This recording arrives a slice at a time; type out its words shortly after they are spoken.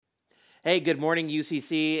Hey, good morning,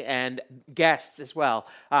 UCC, and guests as well.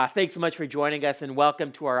 Thanks so much for joining us, and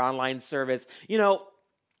welcome to our online service.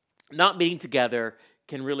 Not meeting together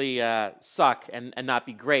can really suck and not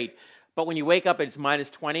be great. But when you wake up and it's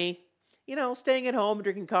minus 20, staying at home,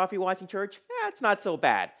 drinking coffee, watching church, it's not so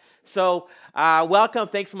bad. So, welcome.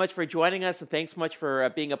 Thanks so much for joining us, and thanks so much for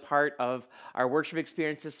being a part of our worship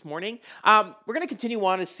experience this morning. We're going to continue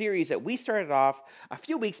on a series that we started off a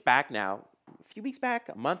few weeks back now. A few weeks back,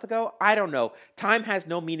 a month ago, I don't know. Time has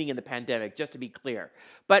no meaning in the pandemic, just to be clear.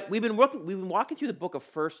 But we've been walking through the book of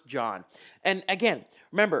First John. And again,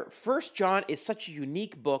 remember, First John is such a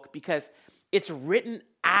unique book because it's written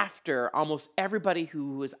after almost everybody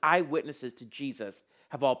who was eyewitnesses to Jesus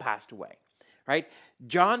have all passed away. Right?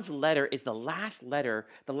 John's letter is the last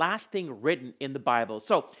thing written in the Bible.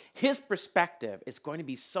 So his perspective is going to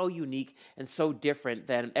be so unique and so different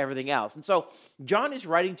than everything else. And so John is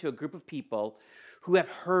writing to a group of people who have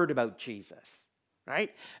heard about Jesus.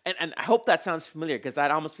 Right? And I hope that sounds familiar because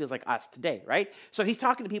that almost feels like us today, right? So he's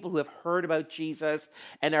talking to people who have heard about Jesus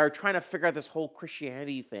and are trying to figure out this whole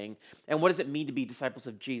Christianity thing and what does it mean to be disciples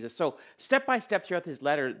of Jesus. So step by step throughout his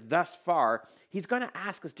letter thus far, he's going to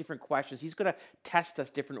ask us different questions. He's going to test us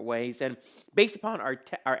different ways. And based upon our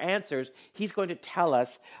answers, he's going to tell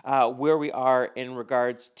us where we are in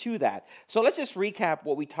regards to that. So let's just recap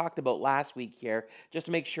what we talked about last week here, just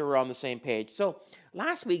to make sure we're on the same page. So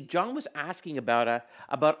last week, John was asking about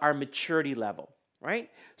our maturity level, right?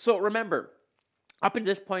 So remember, up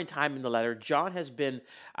until this point in time in the letter, John has been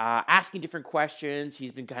asking different questions.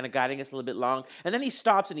 He's been kind of guiding us a little bit long. And then he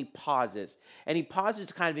stops and he pauses. And he pauses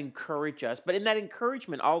to kind of encourage us. But in that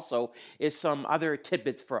encouragement also is some other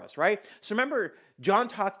tidbits for us, right? So remember, John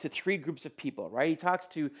talks to three groups of people, right? He talks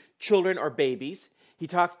to children or babies. He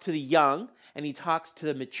talks to the young. And he talks to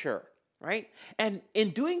the mature, right? And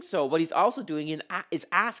in doing so, what he's also doing is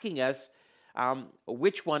asking us,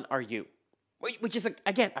 which one are you? Which is,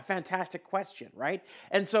 again, a fantastic question, right?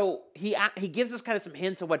 And so he gives us kind of some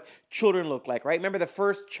hints of what children look like, right? Remember, the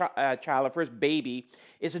first child, the first baby,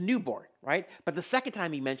 is a newborn, right? But the second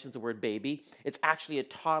time he mentions the word baby, it's actually a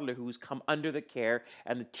toddler who's come under the care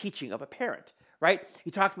and the teaching of a parent, right?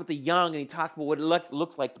 He talks about the young, and he talks about what it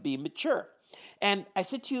looks like to be mature. And I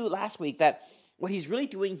said to you last week that what he's really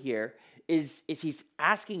doing here is he's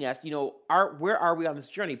asking us, where are we on this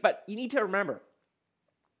journey? But you need to remember,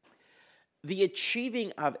 the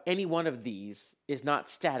achieving of any one of these is not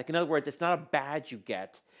static. In other words, it's not a badge you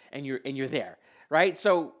get and you're there, right?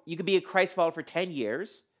 So you could be a Christ follower for 10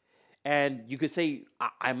 years and you could say,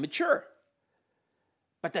 I'm mature.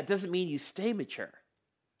 But that doesn't mean you stay mature,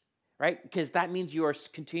 right? Because that means you are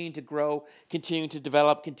continuing to grow, continuing to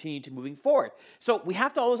develop, continuing to moving forward. So we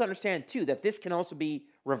have to always understand, too, that this can also be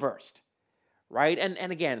reversed. Right?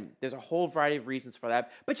 And again, there's a whole variety of reasons for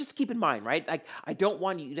that. But just keep in mind, right? Like, I don't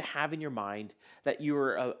want you to have in your mind that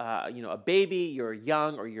you're a baby, you're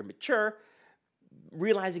young, or you're mature,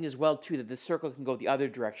 realizing as well, too, that the circle can go the other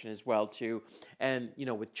direction as well, too. And,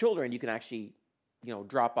 with children, you can actually,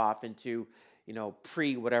 drop off into,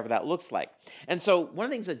 whatever that looks like. And so one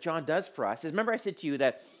of the things that John does for us is, remember I said to you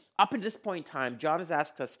that up until this point in time, John has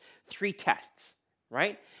asked us 3 tests,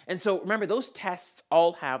 right? And so remember, those tests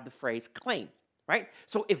all have the phrase claim. Right?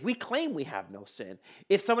 So if we claim we have no sin,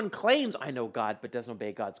 if someone claims I know God but doesn't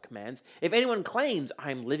obey God's commands, if anyone claims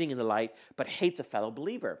I'm living in the light but hates a fellow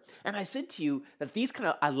believer. And I said to you that these kind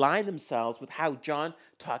of align themselves with how John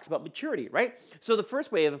talks about maturity, right? So the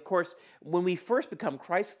first way, of course, when we first become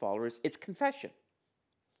Christ followers, it's confession.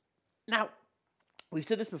 Now, we've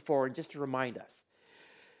said this before, and just to remind us,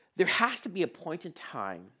 there has to be a point in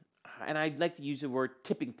time, and I'd like to use the word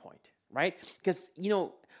tipping point, right? Because,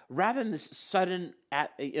 rather than this sudden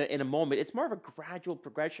in a moment, it's more of a gradual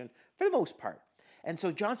progression for the most part. And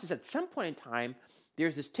so John says at some point in time,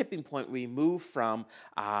 there's this tipping point where you move from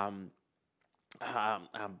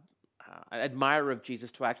an admirer of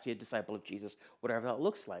Jesus to actually a disciple of Jesus, whatever that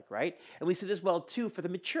looks like, right? And we see this well, too, for the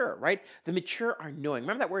mature, right? The mature are knowing.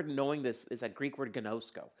 Remember that word knowing, this is that Greek word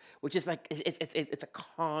gnosko, which is like, it's a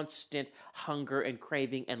constant hunger and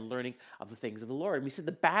craving and learning of the things of the Lord. And we see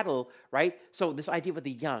the battle, right? So this idea with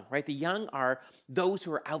the young, right? The young are those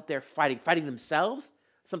who are out there fighting themselves,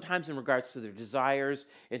 sometimes in regards to their desires,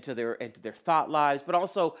 into their thought lives, but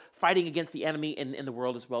also fighting against the enemy in the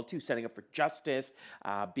world as well, too, setting up for justice,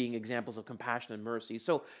 being examples of compassion and mercy.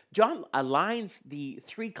 So John aligns the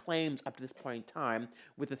 3 claims up to this point in time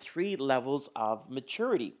with the 3 levels of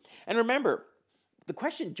maturity. And remember, the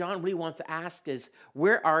question John really wants to ask is,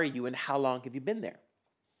 where are you and how long have you been there?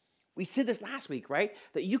 We said this last week, right?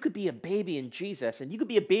 That you could be a baby in Jesus, and you could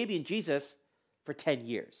be a baby in Jesus for 10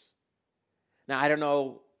 years. Now, I don't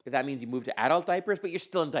know if that means you move to adult diapers, but you're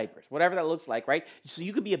still in diapers, whatever that looks like, right? So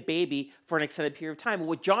you could be a baby for an extended period of time. And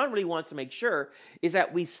what John really wants to make sure is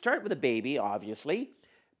that we start with a baby, obviously,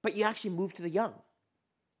 but you actually move to the young,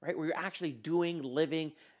 right? Where you're actually doing,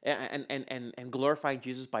 living, and glorifying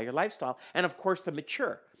Jesus by your lifestyle. And of course, the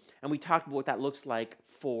mature. And we talked about what that looks like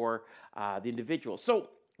for the individual. So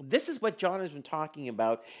this is what John has been talking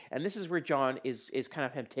about, and this is where John is kind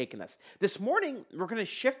of him taking us. This morning, we're going to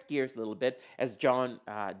shift gears a little bit, as John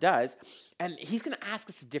does, and he's going to ask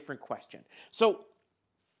us a different question. So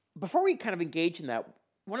before we kind of engage in that,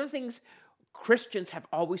 one of the things Christians have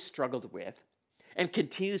always struggled with and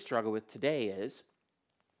continue to struggle with today is,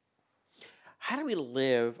 how do we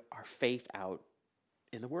live our faith out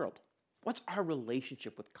in the world? What's our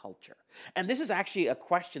relationship with culture? And this is actually a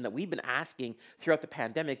question that we've been asking throughout the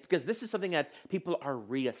pandemic, because this is something that people are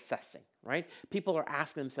reassessing, right? People are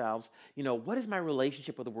asking themselves, what is my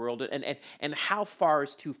relationship with the world, and how far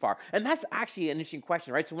is too far? And that's actually an interesting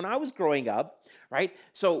question, right? So when I was growing up, right,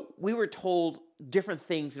 so we were told different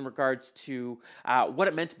things in regards to what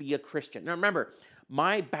it meant to be a Christian. Now remember,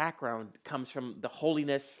 my background comes from the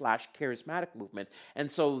holiness/charismatic movement,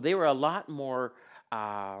 and so they were a lot more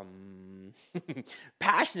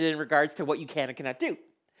passionate in regards to what you can and cannot do.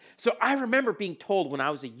 So I remember being told when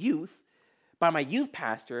I was a youth by my youth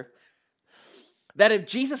pastor that if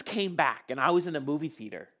Jesus came back and I was in a movie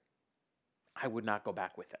theater, I would not go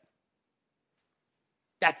back with him.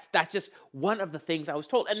 That's just one of the things I was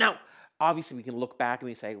told. And now, obviously, we can look back and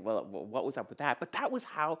we say, well, what was up with that? But that was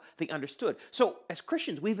how they understood. So as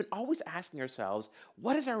Christians, we've been always asking ourselves,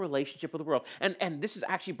 what is our relationship with the world? And this has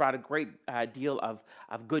actually brought a great deal of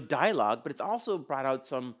good dialogue, but it's also brought out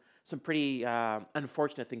some pretty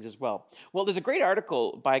unfortunate things as well. Well, there's a great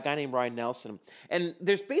article by a guy named Ryan Nelson, and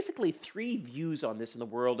there's basically 3 views on this in the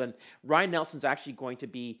world, and Ryan Nelson's actually going to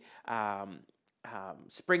be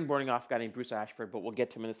springboarding off a guy named Bruce Ashford, but we'll get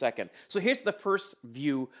to him in a second. So here's the first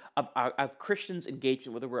view of Christians'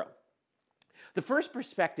 engagement with the world. The first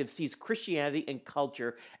perspective sees Christianity and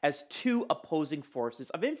culture as 2 opposing forces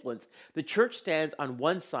of influence. The church stands on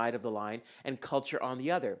one side of the line and culture on the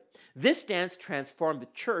other. This stance transformed the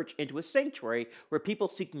church into a sanctuary where people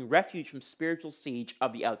seeking refuge from spiritual siege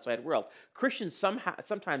of the outside world. Christians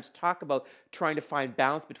sometimes talk about trying to find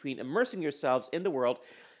balance between immersing yourselves in the world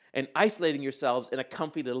and isolating yourselves in a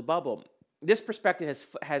comfy little bubble. This perspective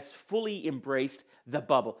has fully embraced the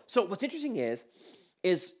bubble. So what's interesting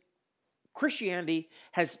is Christianity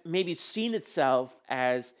has maybe seen itself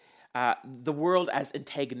as the world as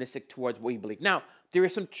antagonistic towards what we believe. Now, there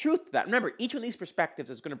is some truth to that. Remember, each one of these perspectives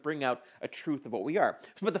is going to bring out a truth of what we are.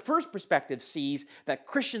 But the first perspective sees that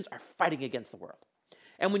Christians are fighting against the world.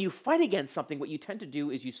 And when you fight against something, what you tend to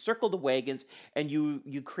do is you circle the wagons and you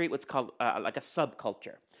create what's called like a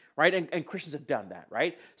subculture, right? And Christians have done that,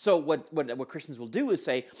 right? So what Christians will do is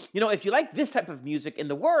say, if you like this type of music in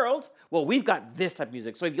the world, well, we've got this type of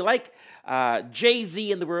music. So if you like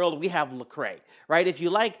Jay-Z in the world, we have Lecrae, right? If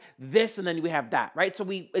you like this, and then we have that, right? So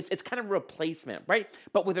it's kind of a replacement, right?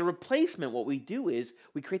 But with a replacement, what we do is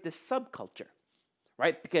we create this subculture,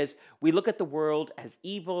 right? Because we look at the world as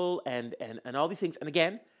evil and all these things. And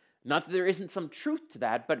again, not that there isn't some truth to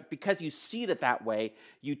that, but because you see it that way,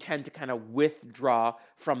 you tend to kind of withdraw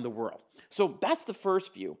from the world. So that's the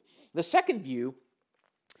first view. The second view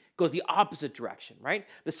goes the opposite direction, right?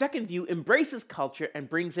 The second view embraces culture and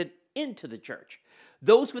brings it into the church.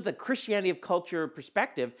 Those with a Christianity of culture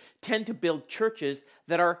perspective tend to build churches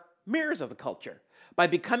that are mirrors of the culture. By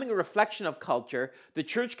becoming a reflection of culture, the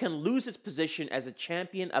church can lose its position as a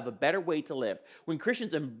champion of a better way to live. When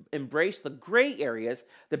Christians embrace the gray areas,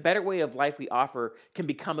 the better way of life we offer can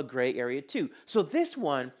become a gray area too. So this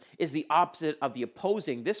one is the opposite of the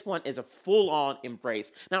opposing. This one is a full-on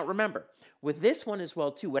embrace. Now remember, with this one as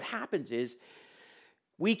well too, what happens is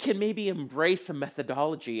we can maybe embrace a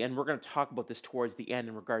methodology, and we're going to talk about this towards the end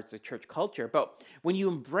in regards to church culture, but when you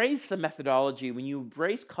embrace the methodology, when you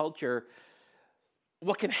embrace culture,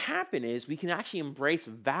 what can happen is we can actually embrace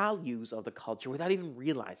values of the culture without even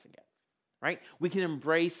realizing it, right? We can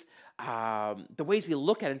embrace the ways we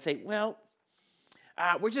look at it and say, well,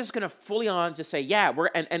 we're just going to fully on just say, yeah,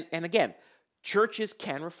 and again, churches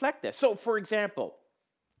can reflect this. So, for example,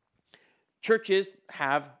 churches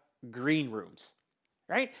have green rooms,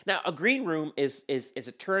 right? Now, a green room is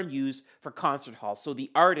a term used for concert halls. So the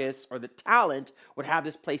artists or the talent would have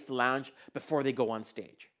this place to lounge before they go on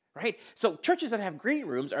stage. Right? So churches that have green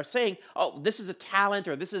rooms are saying, oh, this is a talent,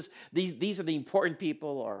 or these are the important people,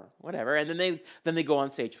 or whatever, and then they go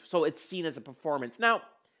on stage. So it's seen as a performance. Now,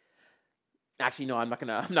 actually, no, I'm not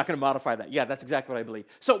gonna modify that. Yeah, that's exactly what I believe.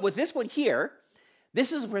 So with this one here,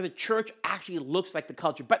 This is where the church actually looks like the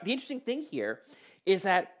culture. But the interesting thing here is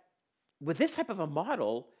that with this type of a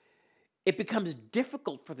model, it becomes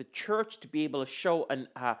difficult for the church to be able to show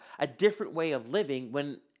a different way of living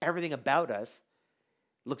when everything about us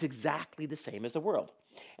looks exactly the same as the world.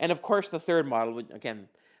 And of course, the third model, again,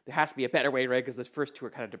 there has to be a better way, right? Because the first two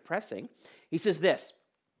are kind of depressing. He says this,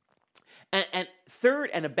 and third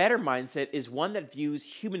and a better mindset is one that views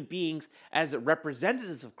human beings as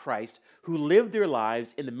representatives of Christ who live their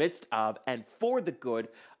lives in the midst of and for the good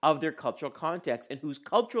of their cultural context and whose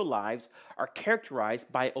cultural lives are characterized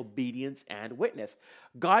by obedience and witness.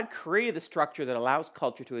 God created the structure that allows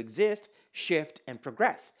culture to exist, shift, and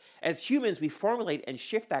progress. As humans, we formulate and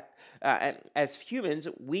shift that. As humans,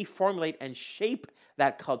 we formulate and shape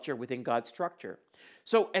that culture within God's structure.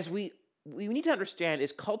 So as we need to understand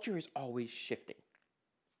is culture is always shifting,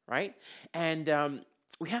 right? And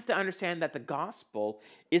we have to understand that the gospel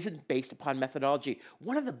isn't based upon methodology.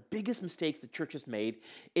 One of the biggest mistakes the church has made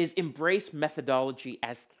is embrace methodology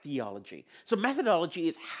as theology. So methodology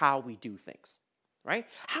is how we do things, right?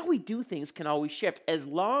 How we do things can always shift as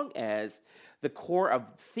long as the core of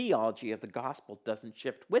theology of the gospel doesn't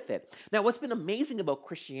shift with it. Now, what's been amazing about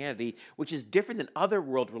Christianity, which is different than other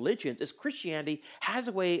world religions, is Christianity has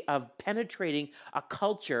a way of penetrating a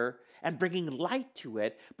culture and bringing light to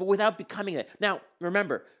it, but without becoming it. Now,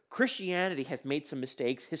 remember, Christianity has made some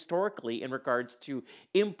mistakes historically in regards to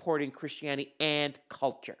importing Christianity and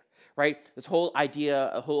culture. Right? This whole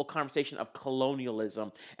idea, a whole conversation of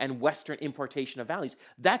colonialism and Western importation of values,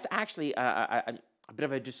 that's actually a bit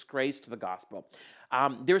of a disgrace to the gospel.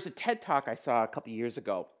 There was a TED Talk I saw a couple years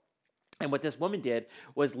ago, and what this woman did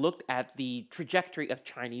was looked at the trajectory of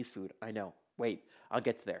Chinese food. I know, wait, I'll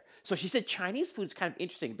get to there. So she said Chinese food is kind of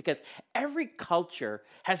interesting because every culture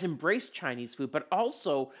has embraced Chinese food, but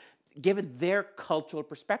also given their cultural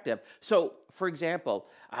perspective. So, for example,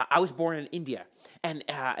 I was born in India, and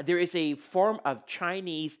there is a form of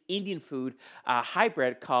Chinese Indian food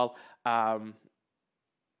hybrid called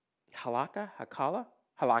halakha,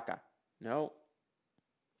 no,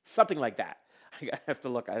 something like that. I have to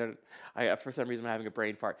look. For some reason, I'm having a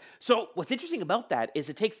brain fart. So what's interesting about that is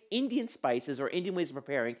it takes Indian spices or Indian ways of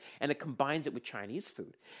preparing, and it combines it with Chinese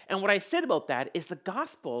food. And what I said about that is the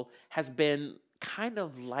gospel has been kind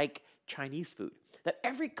of like Chinese food, that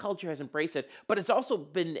every culture has embraced it, but it's also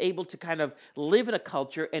been able to kind of live in a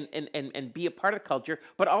culture and be a part of the culture,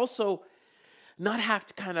 but also not have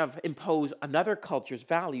to kind of impose another culture's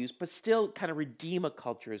values, but still kind of redeem a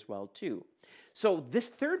culture as well, too. So this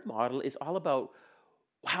third model is all about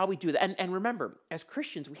how we do that. And remember, as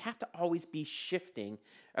Christians, we have to always be shifting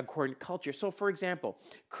according to culture. So, for example,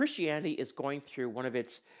 Western Christianity is going through one of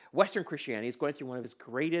its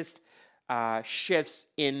greatest shifts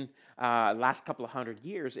in last couple of 100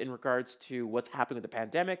 years in regards to what's happening with the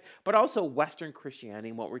pandemic, but also Western Christianity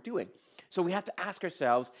and what we're doing. So we have to ask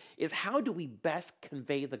ourselves is how do we best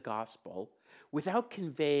convey the gospel without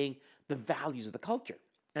conveying the values of the culture?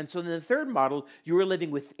 And so in the third model, you were living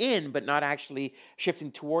within, but not actually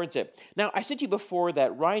shifting towards it. Now, I said to you before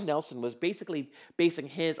that Ryan Nelson was basically basing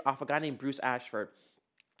his off a guy named Bruce Ashford.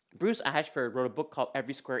 Bruce Ashford wrote a book called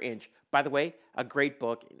Every Square Inch. By the way, a great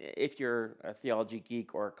book if you're a theology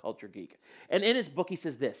geek or a culture geek. And in his book, he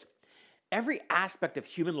says this: every aspect of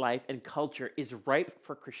human life and culture is ripe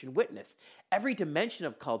for Christian witness. Every dimension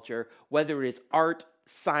of culture, whether it is art,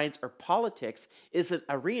 science, or politics, is an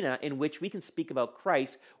arena in which we can speak about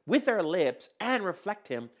Christ with our lips and reflect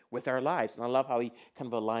him with our lives. And I love how he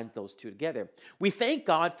kind of aligns those two together. We thank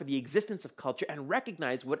God for the existence of culture and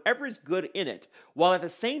recognize whatever is good in it, while at the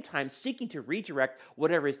same time seeking to redirect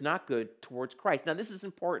whatever is not good towards Christ. Now, this is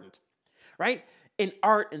important, right? In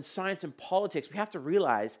art and science and politics, we have to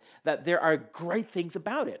realize that there are great things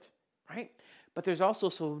about it, right? But there's also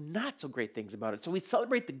some not so great things about it. So we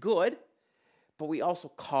celebrate the good, but we also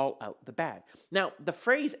call out the bad. Now, the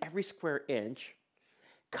phrase every square inch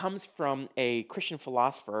comes from a Christian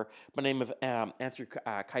philosopher by the name of Andrew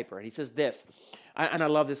Kuyper. And he says this, and I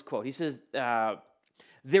love this quote. He says,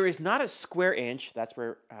 there is not a square inch, that's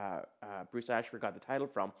where Bruce Ashford got the title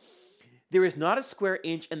from, there is not a square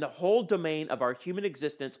inch in the whole domain of our human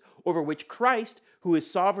existence over which Christ, who is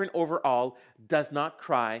sovereign over all, does not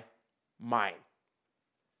cry, mine.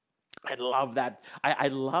 I love that. I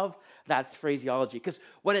love that phraseology because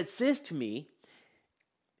what it says to me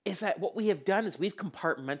is that what we have done is we've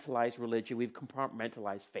compartmentalized religion, we've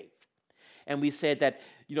compartmentalized faith. And we said that,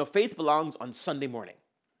 faith belongs on Sunday morning,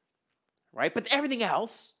 right? But everything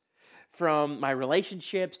else, from my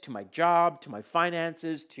relationships to my job to my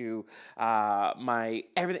finances to my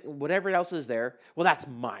everything, whatever else is there, well, that's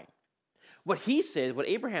mine. What he says, what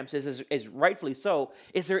Abraham says is rightfully so,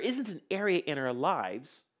 is there isn't an area in our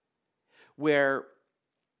lives where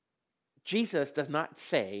Jesus does not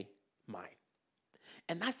say mine.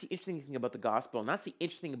 And that's the interesting thing about the gospel, and that's the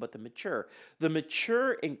interesting thing about the mature. The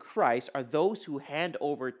mature in Christ are those who hand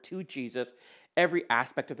over to Jesus every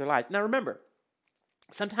aspect of their lives. Now remember,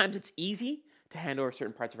 sometimes it's easy to hand over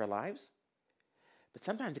certain parts of our lives, but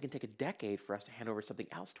sometimes it can take a decade for us to hand over something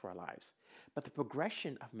else to our lives. But the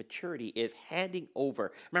progression of maturity is handing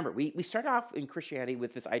over. Remember, we start off in Christianity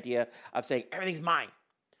with this idea of saying, everything's mine.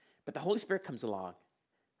 But the Holy Spirit comes along,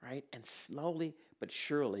 right? And slowly but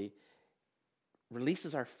surely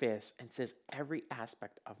releases our fists and says, every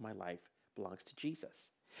aspect of my life belongs to Jesus.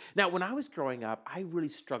 Now, when I was growing up, I really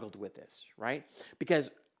struggled with this, right? Because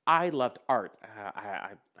I loved art. I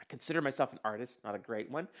consider myself an artist, not a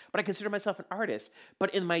great one, but I consider myself an artist.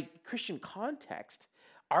 But in my Christian context,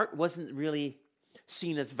 art wasn't really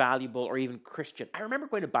seen as valuable or even Christian. I remember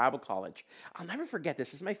going to Bible college. I'll never forget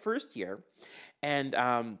this. This is my first year. And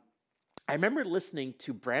I remember listening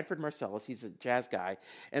to Branford Marsalis. He's a jazz guy.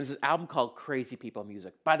 And there's an album called Crazy People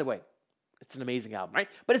Music. By the way, it's an amazing album, right?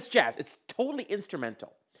 But it's jazz. It's totally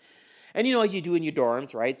instrumental. And you know, as you do in your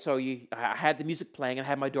dorms, right? So I had the music playing and I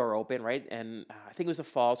had my door open, right? And I think it was a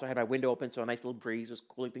fall, so I had my window open, so a nice little breeze was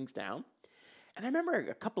cooling things down. And I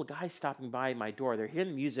remember a couple of guys stopping by my door. They're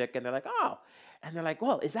hearing music, and they're like, oh. And they're like,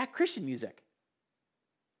 well, is that Christian music?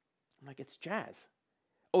 I'm like, it's jazz.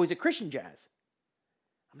 Oh, is it Christian jazz?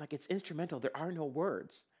 I'm like, it's instrumental. There are no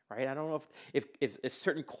words, right? I don't know if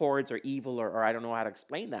certain chords are evil or I don't know how to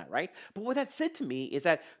explain that, right? But what that said to me is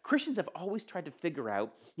that Christians have always tried to figure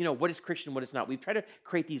out, you know, what is Christian, what is not. We've tried to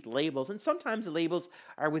create these labels, and sometimes the labels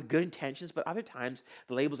are with good intentions, but other times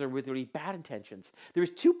the labels are with really bad intentions. There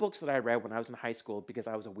was 2 books that I read when I was in high school because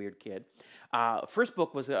I was a weird kid. First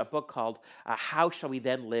book was a book called How Shall We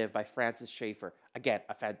Then Live by Francis Schaeffer. Again,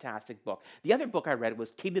 a fantastic book. The other book I read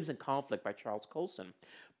was Kingdoms in Conflict by Charles Colson.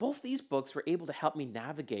 Both these books were able to help me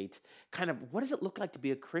navigate kind of what does it look like to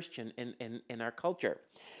be a Christian in our culture.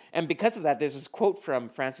 And because of that, there's this quote from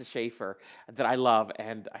Francis Schaeffer that I love,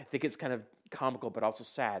 and I think it's kind of comical but also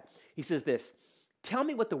sad. He says this, tell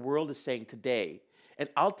me what the world is saying today, and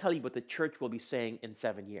I'll tell you what the church will be saying in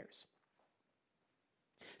 7 years.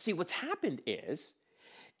 See, what's happened is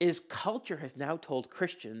culture has now told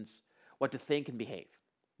Christians what to think and behave.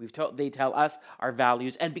 They tell us our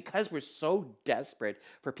values, and because we're so desperate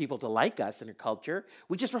for people to like us in our culture,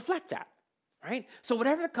 we just reflect that, right? So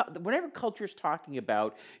whatever culture is talking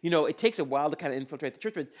about, you know, it takes a while to kind of infiltrate the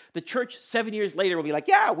church, but the church 7 years later will be like,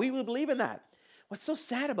 yeah, we will believe in that. What's so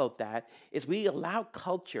sad about that is we allow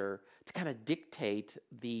culture to kind of dictate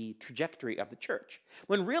the trajectory of the church,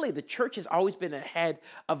 when really the church has always been ahead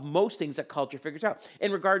of most things that culture figures out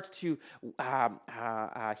in regards to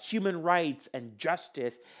human rights and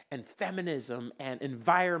justice and feminism and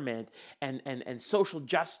environment and social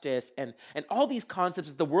justice and all these concepts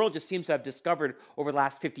that the world just seems to have discovered over the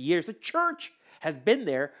last 50 years. The church has been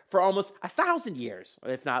there for almost 1,000 years,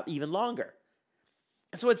 if not even longer.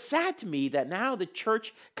 And so it's sad to me that now the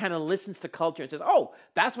church kind of listens to culture and says, oh,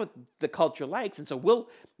 that's what the culture likes. And so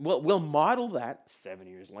we'll model that 7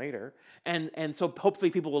 years later. And so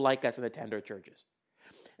hopefully people will like us and attend our churches.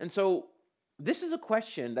 And so this is a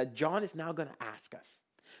question that John is now going to ask us.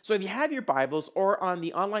 So if you have your Bibles or on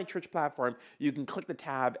the online church platform, you can click the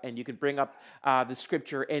tab and you can bring up the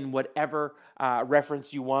scripture in whatever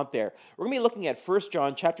reference you want there. We're going to be looking at 1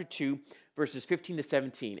 John chapter 2, verses 15 to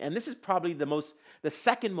 17. And this is probably the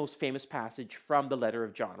second most famous passage from the letter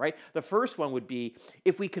of John, right? The first one would be,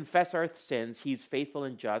 if we confess our sins, he's faithful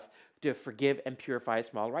and just to forgive and purify us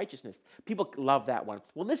from all righteousness. People love that one.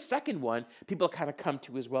 Well, this second one, people kind of come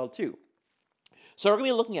to as well too. So we're going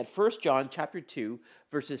to be looking at 1 John chapter 2,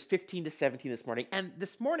 verses 15 to 17 this morning. And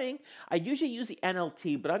this morning, I usually use the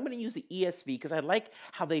NLT, but I'm going to use the ESV because I like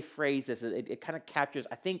how they phrase this. It kind of captures,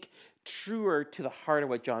 I think, truer to the heart of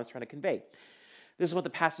what John is trying to convey. This is what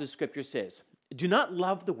the passage of Scripture says. Do not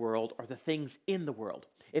love the world or the things in the world.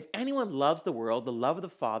 If anyone loves the world, the love of the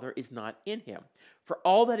Father is not in him. For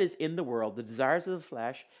all that is in the world, the desires of the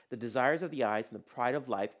flesh, the desires of the eyes, and the pride of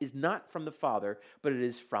life, is not from the Father, but it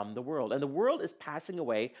is from the world. And the world is passing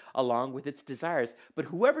away along with its desires, but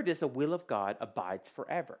whoever does the will of God abides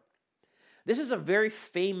forever. This is a very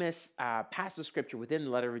famous passage of Scripture within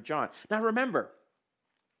the letter of John. Now remember,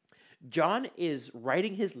 John is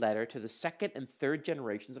writing his letter to the second and third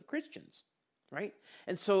generations of Christians, right?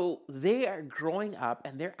 And so they are growing up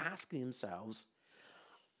and they're asking themselves,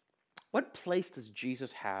 what place does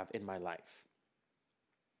Jesus have in my life?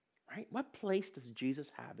 Right? What place does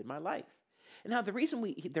Jesus have in my life? And now the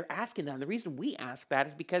reason they're asking that, and the reason we ask that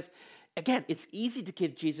is because Again, it's easy to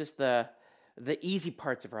give Jesus the easy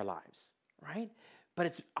parts of our lives, right? But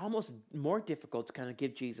it's almost more difficult to kind of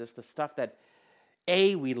give Jesus the stuff that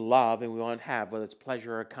A, we love and we want to have, whether it's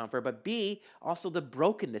pleasure or comfort, but B, also the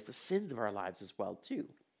brokenness, the sins of our lives as well, too.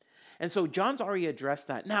 And so John's already addressed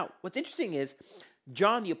that. Now, what's interesting is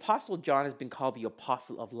John, the Apostle John, has been called the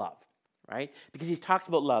Apostle of Love, right? Because he talks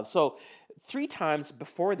about love. So 3 times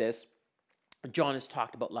before this, John has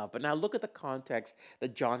talked about love. But now look at the context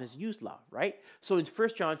that John has used love, right? So in 1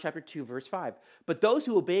 John chapter 2, verse 5, but those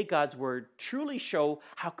who obey God's word truly show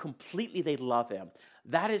how completely they love him.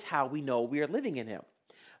 That is how we know we are living in him.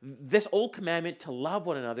 This old commandment to love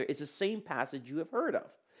one another is the same passage you have heard of.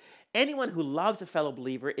 Anyone who loves a fellow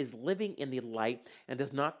believer is living in the light and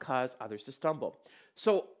does not cause others to stumble.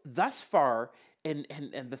 So thus far, and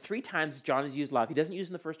the 3 times John has used love, he doesn't use it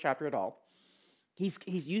in the first chapter at all. He's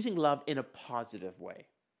using love in a positive way,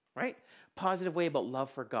 right? Positive way about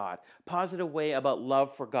love for God, positive way about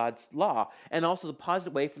love for God's law, and also the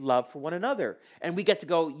positive way for love for one another. And we get to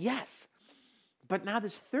go, yes. But now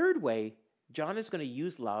this third way, John is going to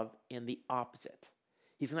use love in the opposite.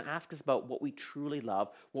 He's going to ask us about what we truly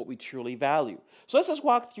love, what we truly value. So let's just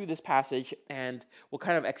walk through this passage, and we'll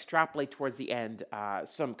kind of extrapolate towards the end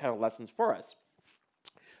some kind of lessons for us.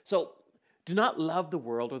 So, do not love the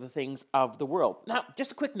world or the things of the world. Now,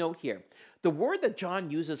 just a quick note here. The word that John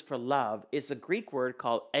uses for love is a Greek word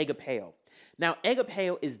called agapeo. Now,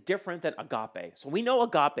 agapeo is different than agape. So we know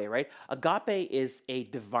agape, right? Agape is a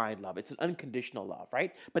divine love. It's an unconditional love,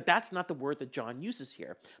 right? But that's not the word that John uses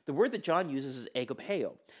here. The word that John uses is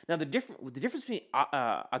agapeo. Now, the difference between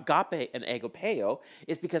agape and agapeo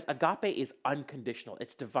is because agape is unconditional.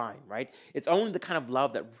 It's divine, right? It's only the kind of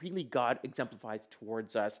love that really God exemplifies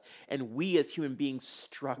towards us, and we as human beings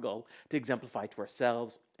struggle to exemplify to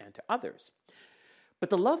ourselves and to others. But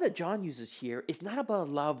the love that John uses here is not about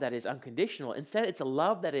a love that is unconditional. Instead, it's a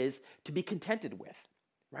love that is to be contented with,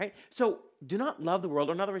 right? So do not love the world,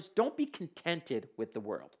 or in other words, don't be contented with the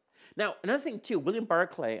world. Now, another thing too, William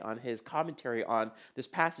Barclay on his commentary on this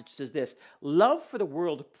passage says this: love for the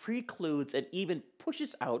world precludes and even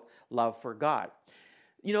pushes out love for God.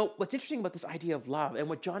 You know, what's interesting about this idea of love, and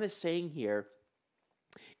what John is saying here,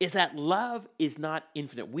 is that love is not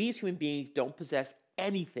infinite. We as human beings don't possess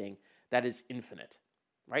anything that is infinite.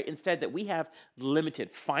 Right? Instead, that we have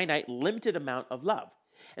finite, limited amount of love.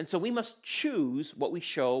 And so we must choose what we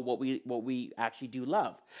show, what we actually do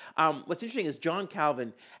love. What's interesting is John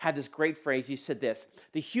Calvin had this great phrase. He said this: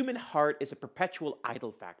 the human heart is a perpetual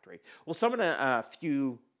idol factory. Well, someone a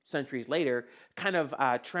few centuries later kind of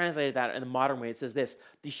translated that in a modern way. It says this: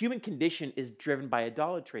 the human condition is driven by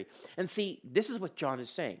idolatry. And see, this is what John is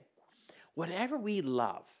saying. Whatever we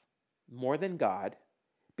love more than God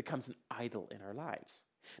becomes an idol in our lives.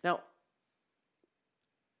 Now,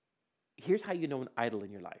 here's how you know an idol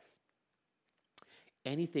in your life.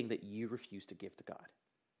 Anything that you refuse to give to God.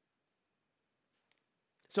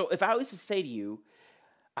 So if I was to say to you,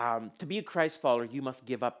 to be a Christ follower, you must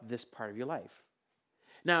give up this part of your life.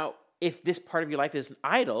 Now, if this part of your life is an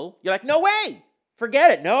idol, you're like, no way,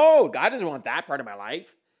 forget it. No, God doesn't want that part of my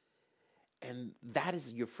life. And that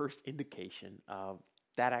is your first indication of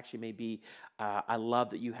that actually may be a love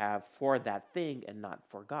that you have for that thing and not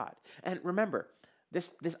for God. And remember,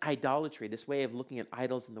 this idolatry, this way of looking at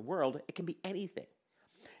idols in the world, it can be anything.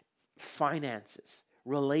 Finances,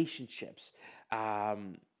 relationships,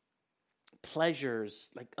 pleasures,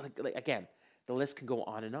 like again, the list can go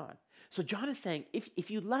on and on. So John is saying,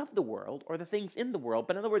 if you love the world or the things in the world,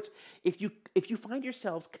 but in other words, if you find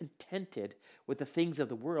yourselves contented with the things of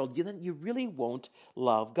the world, then you really won't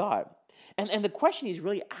love God. And the question he's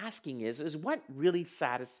really asking is what really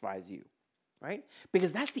satisfies you, right?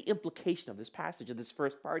 Because that's the implication of this passage, of this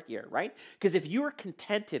first part here, right? Because if you are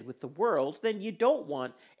contented with the world, then you don't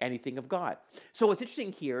want anything of God. So what's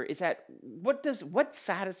interesting here is that what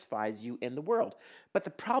satisfies you in the world? But the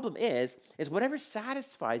problem is whatever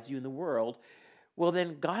satisfies you in the world, well,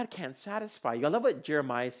 then God can't satisfy you. I love what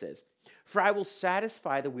Jeremiah says. For I will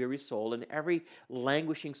satisfy the weary soul, and every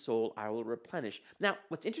languishing soul I will replenish. Now,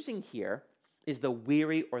 what's interesting here is the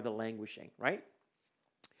weary or the languishing, right?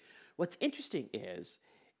 What's interesting is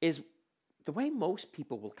the way most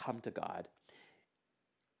people will come to God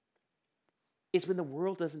is when the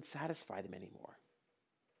world doesn't satisfy them anymore.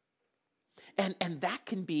 And that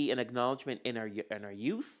can be an acknowledgement in our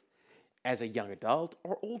youth, as a young adult,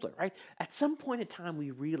 or older, right? At some point in time, we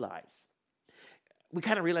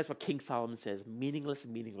kind of realize what King Solomon says: meaningless,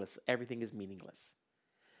 meaningless, everything is meaningless,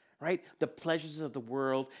 right? The pleasures of the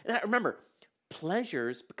world. And remember,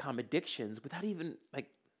 pleasures become addictions without even,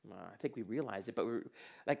 I think we realize it, but we're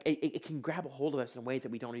like it can grab a hold of us in ways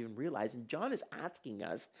that we don't even realize. And John is asking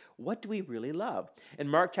us, what do we really love? And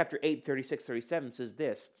Mark chapter 8, 36, 37 says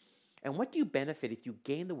this, and what do you benefit if you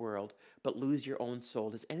gain the world but lose your own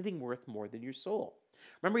soul? Is anything worth more than your soul?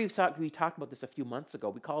 Remember we talked about this a few months ago.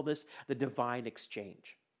 We call this the divine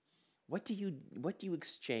exchange. What do you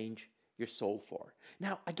exchange your soul for?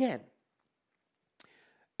 Now, again,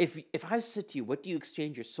 if I said to you, what do you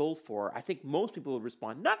exchange your soul for? I think most people would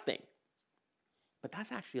respond, nothing. But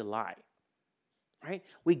that's actually a lie, right?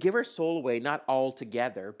 We give our soul away, not all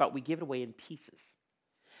together, but we give it away in pieces.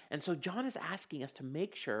 And so John is asking us to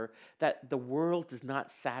make sure that the world does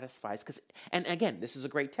not satisfy us. And again, this is a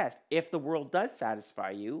great test. If the world does satisfy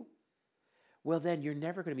you, well, then you're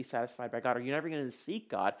never going to be satisfied by God, or you're never going to seek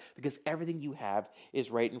God, because everything you have is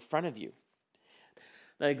right in front of you.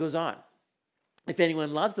 Now it goes on. If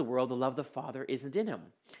anyone loves the world, the love of the Father isn't in him.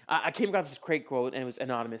 I came across this great quote, and it was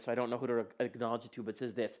anonymous, so I don't know who to acknowledge it to, but it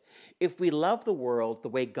says this: if we love the world the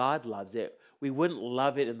way God loves it, we wouldn't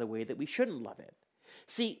love it in the way that we shouldn't love it.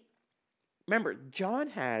 See, remember, John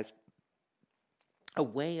has a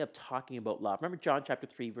way of talking about love. Remember John chapter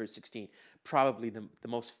 3, verse 16, probably the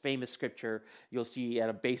most famous scripture you'll see at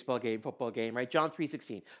a baseball game, football game, right? John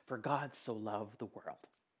 3:16, for God so loved the world,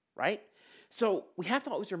 right? So we have to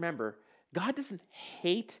always remember, God doesn't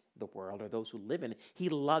hate the world or those who live in it. He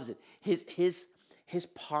loves it. His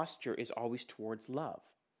posture is always towards love.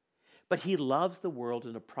 But he loves the world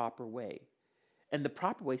in a proper way. And the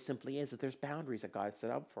proper way simply is that there's boundaries that God set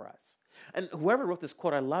up for us. And whoever wrote this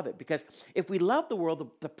quote, I love it, because if we love the world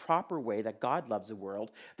the proper way that God loves the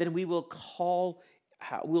world, then we will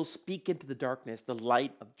we'll speak into the darkness the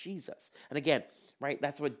light of Jesus. And again, right,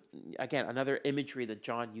 that's another imagery that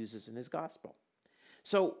John uses in his gospel.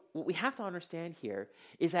 So what we have to understand here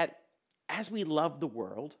is that as we love the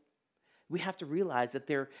world, we have to realize that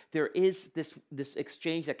there is this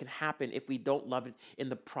exchange that can happen if we don't love it in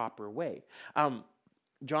the proper way.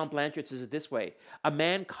 John Blanchard says it this way: a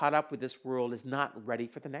man caught up with this world is not ready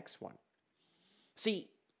for the next one. See,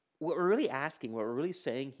 what we're really asking, what we're really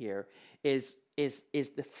saying here is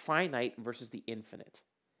the finite versus the infinite.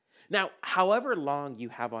 Now, however long you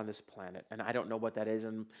have on this planet, and I don't know what that is,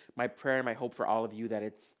 and my prayer and my hope for all of you that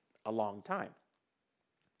it's a long time.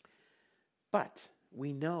 But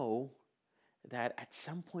we know that at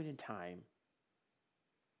some point in time,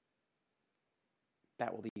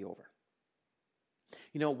 that will be over.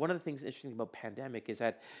 One of the things interesting about pandemic is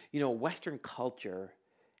that, Western culture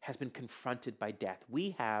has been confronted by death.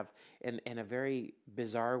 We have, in a very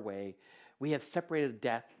bizarre way, we have separated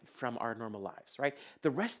death from our normal lives, right? The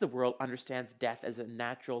rest of the world understands death as a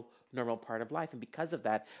natural, normal part of life. And because of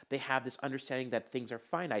that, they have this understanding that things are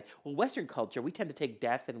finite. Well, Western culture, we tend to take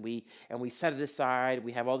death and we set it aside.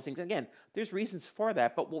 We have all these things. Again, there's reasons for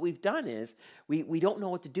that. But what we've done is we don't know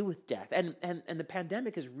what to do with death. And the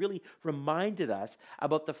pandemic has really reminded us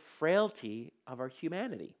about the frailty of our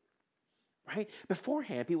humanity. Right?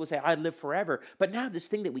 Beforehand, people would say, I live forever. But now this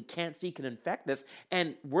thing that we can't see can infect us,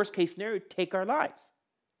 and worst case scenario, take our lives.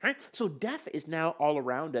 Right? So death is now all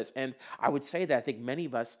around us. And I would say that I think many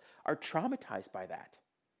of us are traumatized by that.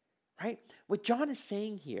 Right? What John is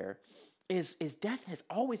saying here is death has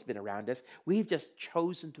always been around us. We've just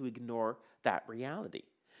chosen to ignore that reality.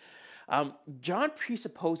 John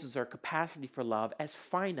presupposes our capacity for love as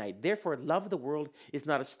finite. Therefore, love of the world is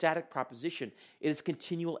not a static proposition. It is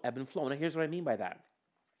continual ebb and flow. Now, here's what I mean by that.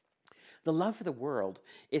 The love for the world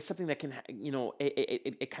is something that can,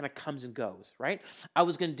 it kind of comes and goes, right? I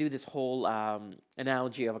was going to do this whole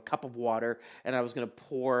analogy of a cup of water, and I was going to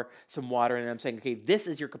pour some water, and I'm saying, okay, this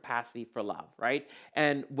is your capacity for love, right?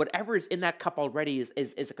 And whatever is in that cup already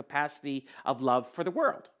is a capacity of love for the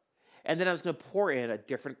world. And then I was going to pour in a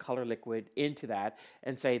different color liquid into that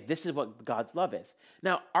and say, this is what God's love is.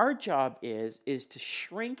 Now, our job is to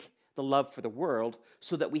shrink the love for the world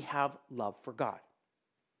so that we have love for God,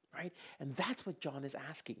 right? And that's what John is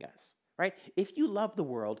asking us, right? If you love the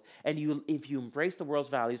world and if you embrace the world's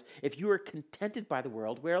values, if you are contented by the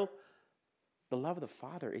world, well, the love of the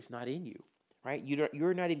Father is not in you, right?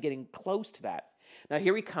 You're not even getting close to that. Now,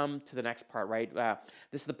 here we come to the next part, right?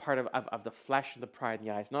 This is the part of the flesh and the pride in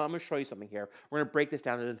the eyes. Now, I'm going to show you something here. We're going to break this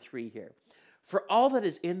down into 3 here. For all that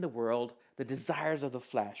is in the world, the desires of the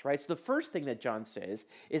flesh, right? So the first thing that John says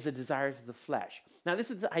is the desires of the flesh. Now,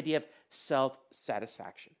 this is the idea of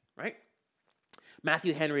self-satisfaction, right?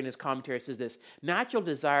 Matthew Henry in his commentary says this: natural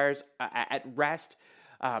desires at rest.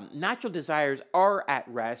 Natural desires are at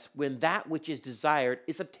rest when that which is desired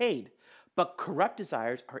is obtained, but corrupt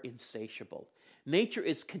desires are insatiable. Nature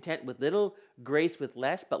is content with little, grace with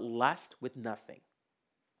less, but lust with nothing.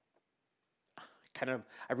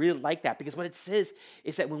 I really like that, because what it says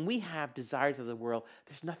is that when we have desires of the world,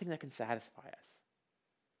 there's nothing that can satisfy us,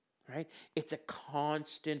 right? It's a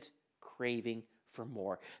constant craving for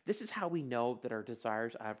more. This is how we know that our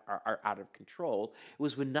desires are out of control. It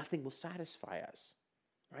was when nothing will satisfy us,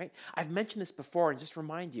 right? I've mentioned this before, and just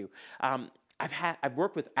remind you, I've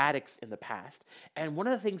worked with addicts in the past, and one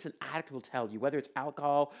of the things an addict will tell you, whether it's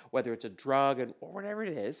alcohol, whether it's a drug, or whatever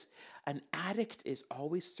it is, an addict is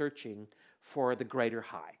always searching for the greater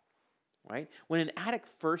high, right? When an addict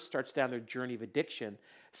first starts down their journey of addiction,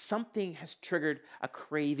 something has triggered a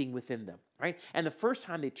craving within them, right? And the first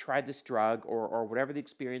time they try this drug or whatever the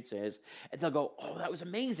experience is, they'll go, oh, that was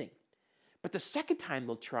amazing. But the second time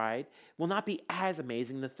they'll try it will not be as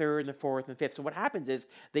amazing, the third and the fourth and the fifth. So what happens is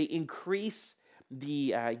they increase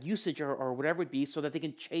the usage or whatever it be so that they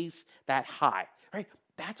can chase that high, right?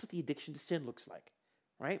 That's what the addiction to sin looks like,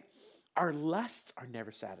 right? Our lusts are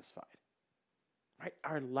never satisfied, right?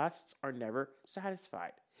 Our lusts are never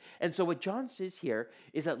satisfied. And so what John says here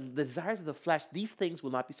is that the desires of the flesh, these things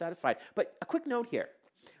will not be satisfied. But a quick note here.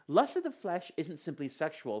 Lust of the flesh isn't simply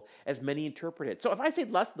sexual, as many interpret it. So if I say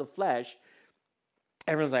lust of the flesh,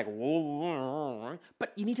 everyone's like, whoa.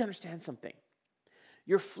 But you need to understand something.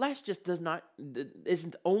 Your flesh just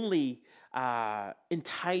isn't only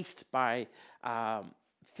enticed by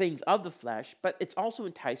things of the flesh, but it's also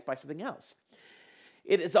enticed by something else.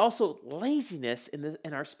 It is also laziness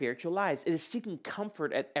in our spiritual lives. It is seeking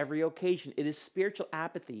comfort at every occasion. It is spiritual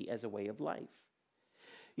apathy as a way of life.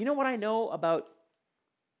 You know what I know about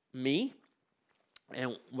me,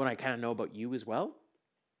 and what I kind of know about you as well?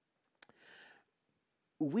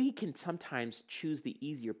 We can sometimes choose the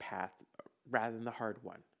easier path rather than the hard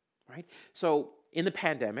one, right? So in the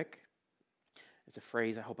pandemic, it's a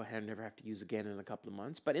phrase I hope I never have to use again in a couple of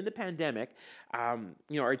months, but in the pandemic, our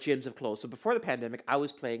gyms have closed. So before the pandemic, I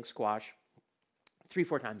was playing squash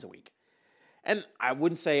 3-4 times a week. And I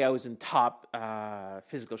wouldn't say I was in top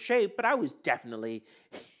physical shape, but I was definitely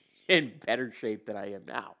in better shape than I am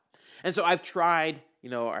now. And so I've tried,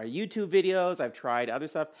 our YouTube videos, I've tried other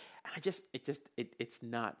stuff, and it's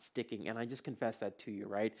not sticking. And I just confess that to you,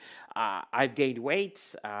 right? I've gained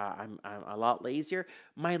weight. I'm a lot lazier.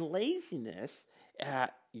 My laziness,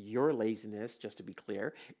 your laziness, just to be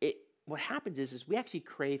clear, what happens is we actually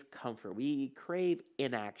crave comfort. We crave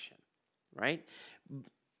inaction, right?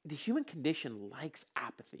 The human condition likes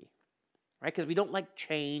apathy, right? Because we don't like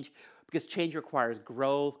change, because change requires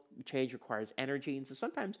growth, change requires energy, and so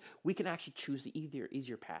sometimes we can actually choose the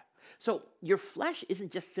easier path. So your flesh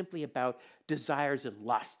isn't just simply about desires and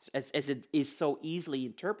lusts, as it is so easily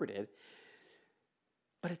interpreted,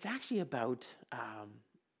 but it's actually about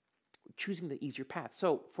choosing the easier path.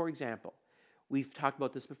 So, for example, we've talked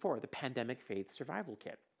about this before, the Pandemic Faith Survival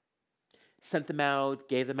Kit. Sent them out,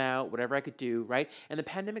 gave them out, whatever I could do, right? And the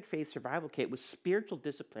Pandemic Faith Survival Kit was spiritual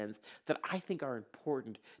disciplines that I think are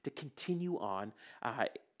important to continue on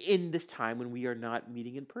in this time when we are not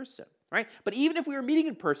meeting in person, right? But even if we were meeting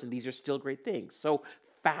in person, these are still great things. So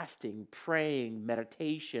fasting, praying,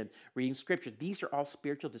 meditation, reading scripture, these are all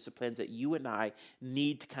spiritual disciplines that you and I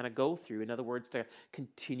need to kind of go through. In other words, to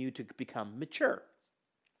continue to become mature.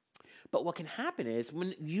 But what can happen is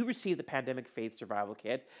when you receive the Pandemic Faith Survival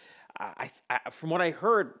Kit, from what I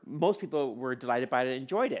heard, most people were delighted by it and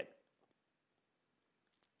enjoyed it.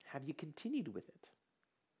 Have you continued with it?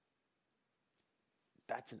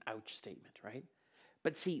 That's an ouch statement, right?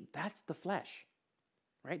 But see, that's the flesh,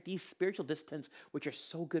 right? These spiritual disciplines, which are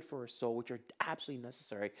so good for our soul, which are absolutely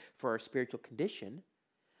necessary for our spiritual condition,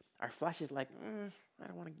 our flesh is like, I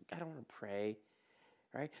don't want to pray,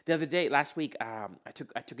 right? The other day, last week, I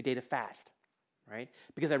took a day to fast. Right,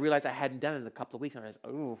 because I realized I hadn't done it in a couple of weeks, and I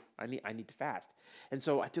was, I need to fast, and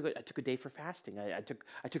so I took a day for fasting. I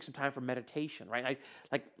took some time for meditation. Right,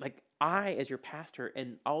 I as your pastor,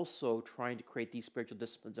 and also trying to create these spiritual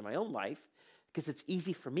disciplines in my own life, because it's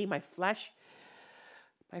easy for me. My flesh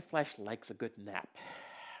likes a good nap.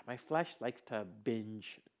 My flesh likes to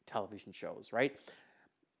binge television shows. Right,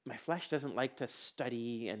 my flesh doesn't like to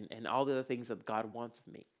study and all the other things that God wants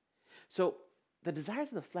of me. So the desires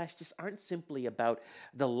of the flesh just aren't simply about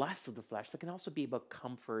the lusts of the flesh. They can also be about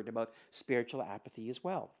comfort, about spiritual apathy as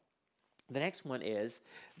well. The next one is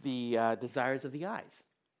the desires of the eyes,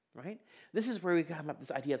 right? This is where we come up with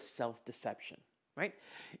this idea of self-deception, right?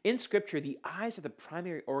 In Scripture, the eyes are the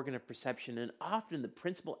primary organ of perception and often the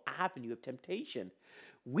principal avenue of temptation.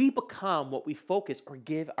 We become what we focus or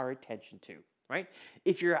give our attention to, right?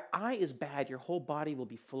 If your eye is bad, your whole body will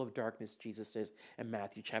be full of darkness, Jesus says in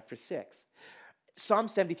Matthew chapter 6. Psalm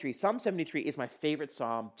 73. Psalm 73 is my favorite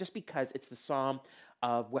psalm just because it's the psalm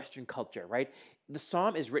of Western culture, right? The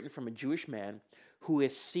psalm is written from a Jewish man who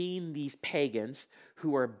has seen these pagans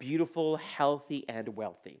who are beautiful, healthy, and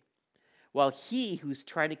wealthy. While he who's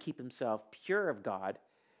trying to keep himself pure of God,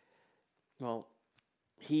 well,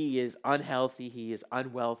 he is unhealthy, he is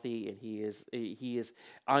unwealthy, and he is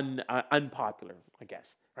unpopular, I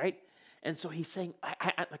guess, right? And so he's saying,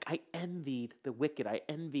 I envied the wicked. I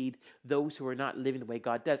envied those who are not living the way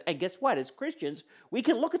God does. And guess what? As Christians, we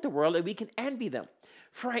can look at the world and we can envy them.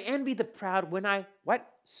 For I envy the proud when I, what?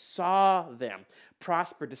 Saw them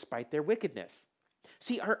prosper despite their wickedness.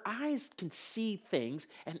 See, our eyes can see things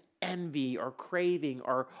and envy or craving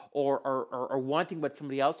or wanting what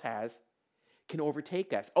somebody else has can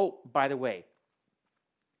overtake us. Oh, by the way,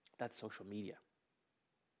 that's social media.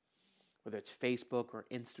 Whether it's Facebook or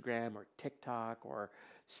Instagram or TikTok or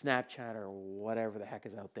Snapchat or whatever the heck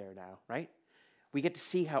is out there now, right? We get to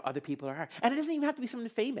see how other people are. And it doesn't even have to be someone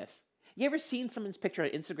famous. You ever seen someone's picture on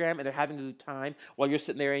Instagram and they're having a good time while you're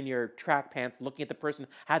sitting there in your track pants looking at the person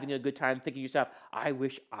having a good time, thinking to yourself, I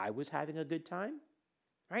wish I was having a good time?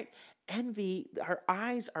 Right? Envy, our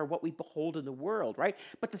eyes are what we behold in the world, right?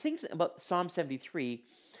 But the thing about Psalm 73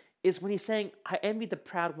 is when he's saying, I envied the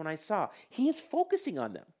proud when I saw, he is focusing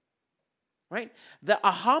on them. Right? The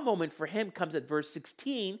aha moment for him comes at verse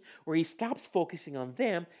 16, where he stops focusing on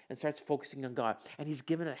them and starts focusing on God. And he's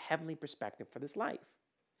given a heavenly perspective for this life.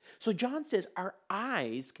 So John says our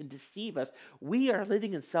eyes can deceive us. We are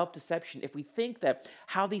living in self-deception if we think that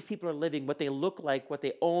how these people are living, what they look like, what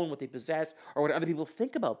they own, what they possess, or what other people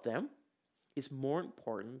think about them is more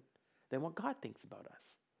important than what God thinks about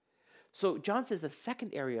us. So John says the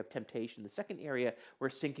second area of temptation, the second area where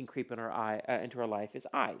sin can creep into our life is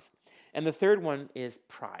eyes. And the third one is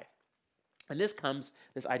pride. And this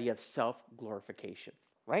idea of self-glorification,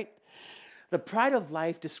 right? The pride of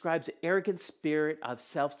life describes the arrogant spirit of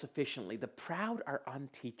self-sufficiency. The proud are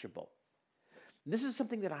unteachable. This is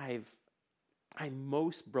something that I'm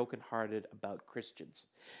most brokenhearted about Christians,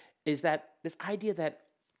 is that this idea that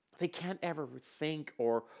they can't ever think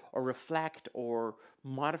or reflect or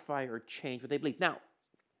modify or change what they believe. Now,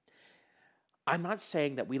 I'm not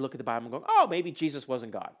saying that we look at the Bible and go, oh, maybe Jesus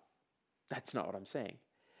wasn't God. That's not what I'm saying.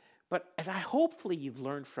 But as hopefully you've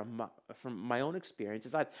learned from my own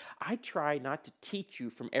experiences, I try not to teach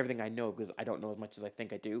you from everything I know because I don't know as much as I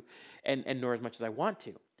think I do and nor as much as I want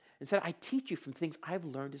to. Instead, I teach you from things I've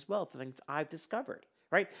learned as well, things I've discovered.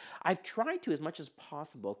 Right? I've tried to, as much as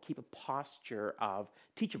possible, keep a posture of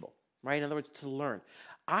teachable, right? In other words, to learn.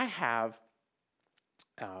 I have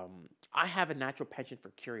a natural penchant for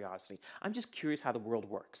curiosity. I'm just curious how the world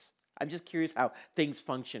works. I'm just curious how things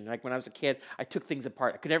function. Like when I was a kid, I took things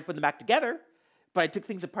apart. I could never put them back together, but I took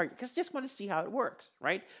things apart because I just want to see how it works,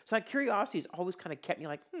 right? So that curiosity has always kind of kept me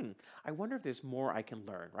like, I wonder if there's more I can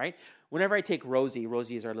learn, right? Whenever I take Rosie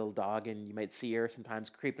is our little dog, and you might see her sometimes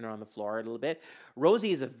creeping around the floor a little bit.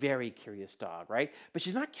 Rosie is a very curious dog, right? But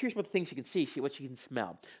she's not curious about the things she can see, what she can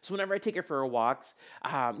smell. So whenever I take her for walks,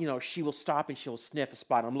 she will stop and she'll sniff a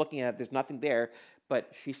spot. I'm looking at it, there's nothing there,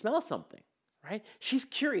 but she smells something, right? She's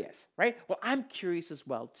curious, right? Well, I'm curious as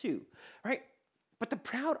well too, right? But the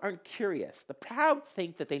proud aren't curious. The proud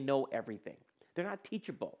think that they know everything. They're not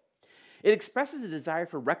teachable. It expresses a desire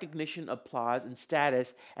for recognition, applause, and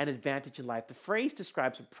status and advantage in life. The phrase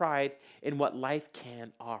describes a pride in what life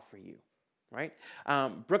can offer you, right?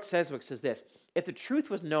 Brooke Sedgwick says this: if the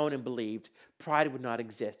truth was known and believed, pride would not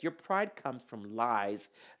exist. Your pride comes from lies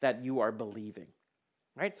that you are believing,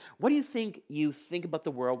 right? What do you think about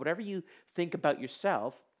the world, whatever you think about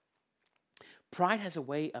yourself, pride has a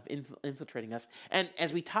way of infiltrating us. And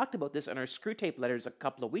as we talked about this in our Screw Tape letters a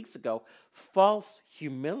couple of weeks ago, false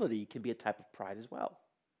humility can be a type of pride as well.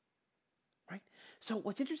 Right? So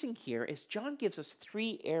what's interesting here is John gives us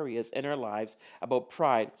 3 areas in our lives about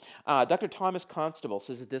pride. Dr. Thomas Constable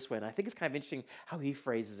says it this way, and I think it's kind of interesting how he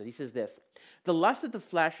phrases it. He says this: the lust of the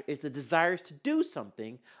flesh is the desire to do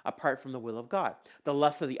something apart from the will of God. The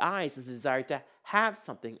lust of the eyes is the desire to have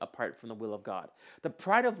something apart from the will of God. The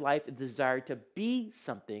pride of life is the desire to be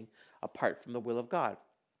something apart from the will of God.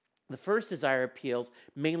 The first desire appeals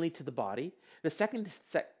mainly to the body, the second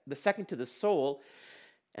to the soul,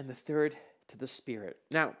 and the third to the spirit.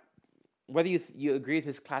 Now, whether you agree with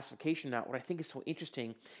his classification or not, what I think is so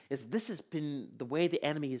interesting is this has been the way the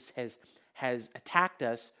enemy has attacked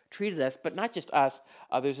us, treated us, but not just us,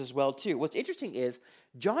 others as well too. What's interesting is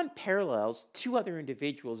John parallels 2 other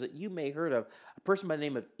individuals that you may have heard of, a person by the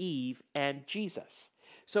name of Eve and Jesus.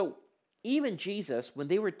 So Eve and Jesus, when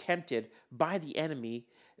they were tempted by the enemy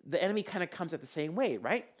kind of comes at the same way,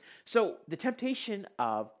 right? So the temptation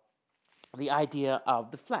of the idea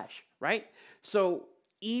of the flesh, right? So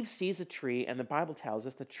Eve sees a tree, and the Bible tells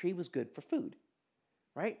us the tree was good for food,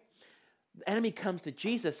 right? The enemy comes to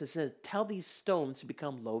Jesus and says, tell these stones to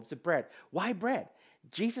become loaves of bread. Why bread?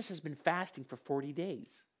 Jesus has been fasting for 40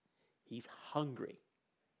 days. He's hungry,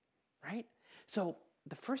 right? So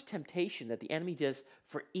the first temptation that the enemy does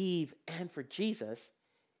for Eve and for Jesus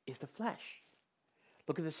is the flesh.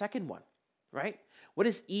 Look at the second one, right? What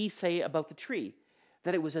does Eve say about the tree?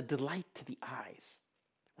 That it was a delight to the eyes,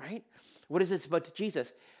 right? What is it about to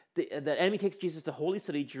Jesus? The enemy takes Jesus to holy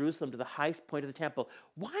city, Jerusalem, to the highest point of the temple.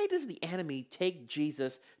 Why does the enemy take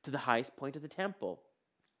Jesus to the highest point of the temple?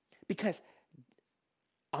 Because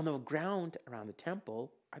on the ground around the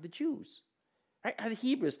temple are the Jews, right? Are the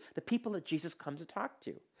Hebrews, the people that Jesus comes to talk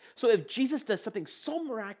to. So if Jesus does something so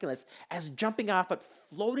miraculous as jumping off but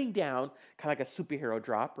floating down, kind of like a superhero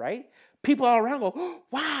drop, right? People all around go, oh,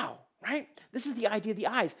 wow, right? This is the idea of the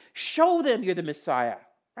eyes. Show them you're the Messiah,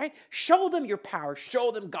 right? Show them your power.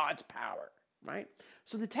 Show them God's power, right?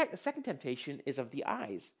 So the second temptation is of the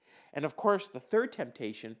eyes. And of course, the third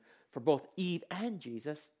temptation for both Eve and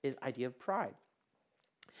Jesus is idea of pride.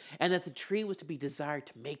 And that the tree was to be desired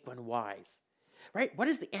to make one wise, right? What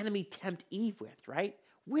does the enemy tempt Eve with, right?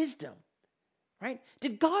 Wisdom, right?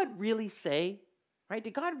 Did God really say, right?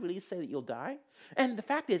 Did God really say that you'll die? And the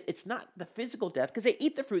fact is, it's not the physical death, because they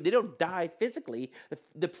eat the fruit. They don't die physically.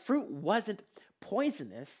 The fruit wasn't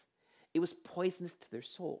poisonous. It was poisonous to their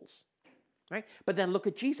souls, right? But then look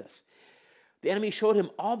at Jesus. The enemy showed him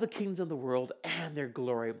all the kingdoms of the world and their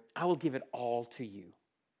glory. I will give it all to you,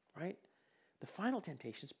 right? The final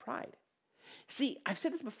temptation is pride. See, I've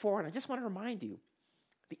said this before, and I just want to remind you,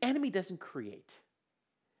 the enemy doesn't create.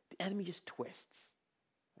 The enemy just twists,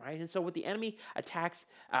 right? And so what the enemy attacks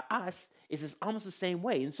us is almost the same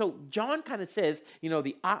way. And so John kind of says,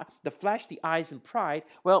 the flesh, the eyes, and pride.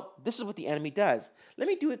 Well, this is what the enemy does. Let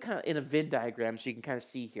me do it kind of in a Venn diagram so you can kind of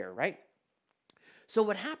see here, right? So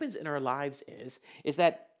what happens in our lives is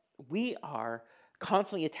that we are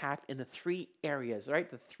constantly attacked in the three areas, right?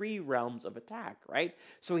 The three realms of attack, right?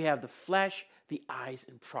 So we have the flesh, the eyes,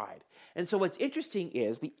 and pride. And so what's interesting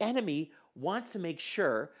is the enemy wants to make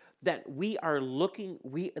sure that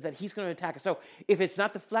that he's going to attack us. So if it's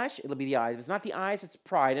not the flesh, it'll be the eyes. If it's not the eyes, it's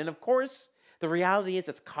pride. And of course, the reality is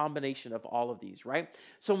it's a combination of all of these, right?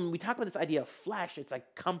 So when we talk about this idea of flesh, it's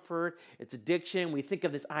like comfort, it's addiction. We think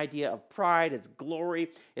of this idea of pride, it's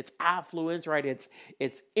glory, it's affluence, right?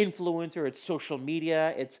 It's influencer, it's social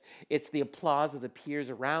media, it's the applause of the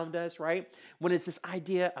peers around us, right? When it's this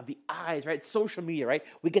idea of the eyes, right? It's social media, right?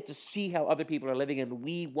 We get to see how other people are living and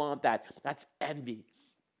we want that. That's envy.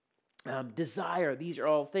 Desire, these are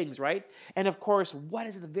all things, right? And of course, what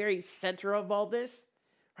is at the very center of all this?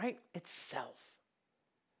 Right? It's self.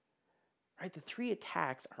 Right? The three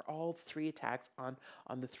attacks are all three attacks on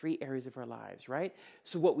the three areas of our lives, right?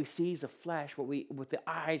 So what we see is the flesh, with the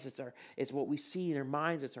eyes, it's what we see in our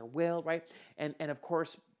minds, it's our will, right? And of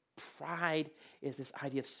course, pride is this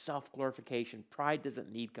idea of self-glorification. Pride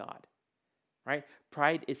doesn't need God. Right?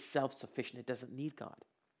 Pride is self-sufficient. It doesn't need God.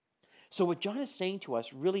 So what John is saying to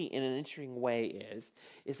us really in an interesting way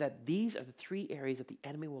is that these are the three areas that the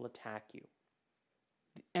enemy will attack you.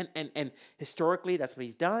 And historically, that's what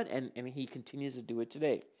he's done, and he continues to do it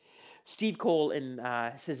today. Steve Cole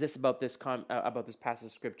says this about this passage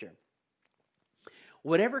of scripture.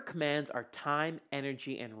 Whatever commands our time,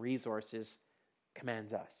 energy, and resources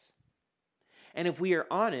commands us. And if we are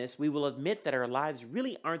honest, we will admit that our lives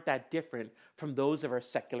really aren't that different from those of our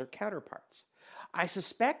secular counterparts. I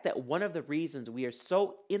suspect that one of the reasons we are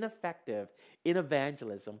so ineffective in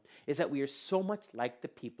evangelism is that we are so much like the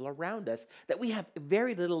people around us that we have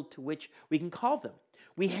very little to which we can call them.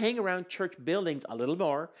 We hang around church buildings a little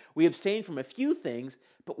more, we abstain from a few things,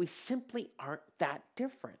 but we simply aren't that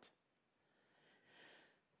different.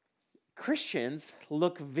 Christians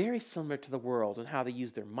look very similar to the world in how they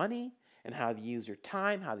use their money, and how they use their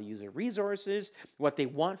time, how they use their resources, what they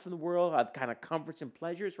want from the world, kind of comforts and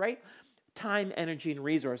pleasures, right? Time, energy, and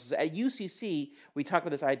resources. At UCC, we talk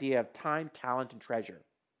about this idea of time, talent, and treasure,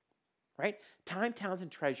 right? Time, talent,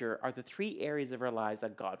 and treasure are the three areas of our lives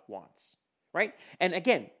that God wants, right? And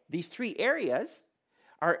again, these three areas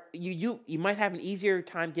are, you might have an easier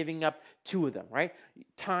time giving up two of them, right?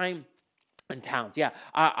 Time and talents. Yeah,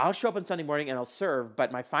 I'll show up on Sunday morning and I'll serve,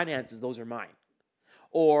 but my finances, those are mine.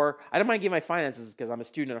 Or I don't mind giving my finances because I'm a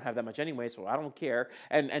student, I don't have that much anyway, so I don't care.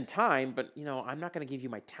 And time, but I'm not going to give you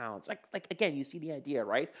my talents. Like again, you see the idea,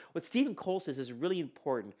 right? What Stephen Cole says is really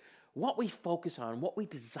important. What we focus on, what we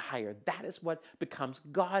desire, that is what becomes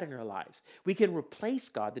God in our lives. We can replace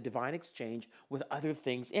God, the divine exchange, with other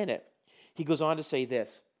things in it. He goes on to say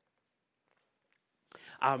this.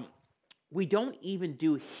 Um, we don't even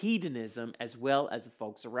do hedonism as well as the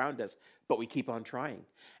folks around us, but we keep on trying.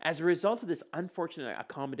 As a result of this unfortunate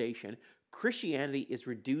accommodation, Christianity is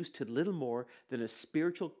reduced to little more than a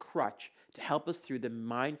spiritual crutch to help us through the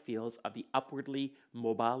minefields of the upwardly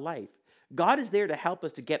mobile life. God is there to help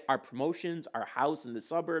us to get our promotions, our house in the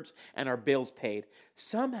suburbs, and our bills paid.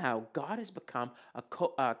 Somehow, God has become a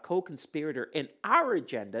co-conspirator in our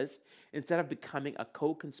agendas instead of becoming a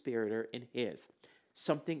co-conspirator in His.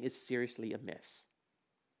 Something is seriously amiss.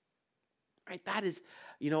 Right? That is,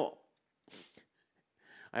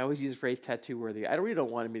 I always use the phrase tattoo worthy. I really don't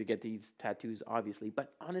want me to get these tattoos, obviously,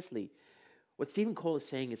 but honestly, what Stephen Cole is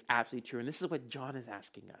saying is absolutely true, and this is what John is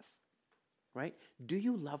asking us. Right? Do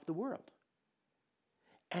you love the world?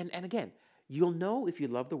 And again, you'll know if you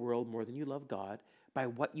love the world more than you love God by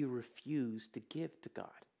what you refuse to give to God,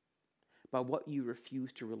 by what you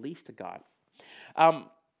refuse to release to God.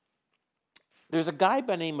 There's a guy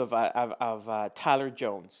by the name of Tyler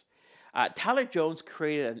Jones. Tyler Jones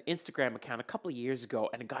created an Instagram account a couple of years ago,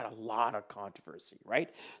 and it got a lot of controversy,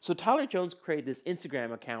 right? So Tyler Jones created this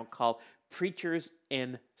Instagram account called Preachers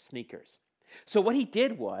in Sneakers. So what he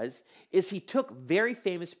did is he took very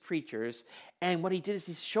famous preachers, and what he did is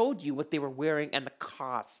he showed you what they were wearing and the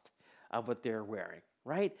cost of what they're wearing,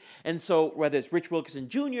 right? And so whether it's Rich Wilkerson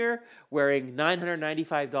Jr. wearing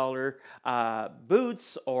 $995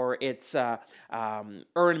 boots, or it's Erwin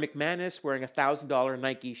McManus wearing $1,000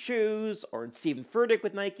 Nike shoes, or Stephen Furtick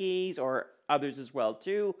with Nikes, or others as well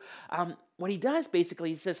too. What he does basically,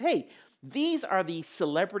 he says, hey, these are the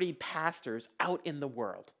celebrity pastors out in the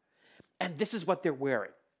world. And this is what they're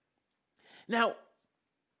wearing. Now,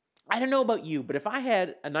 I don't know about you, but if I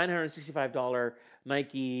had a $965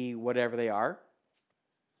 Nike, whatever they are,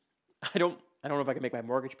 I don't know if I can make my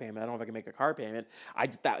mortgage payment. I don't know if I can make a car payment.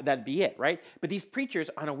 That'd be it, right? But these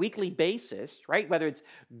preachers on a weekly basis, right? Whether it's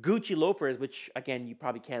Gucci loafers, which again you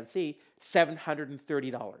probably can't see,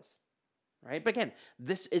 $730, right? But again,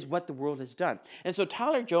 this is what the world has done. And so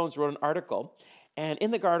Tyler Jones wrote an article, and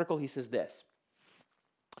in the article he says this.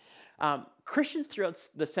 Christians throughout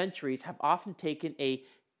the centuries have often taken a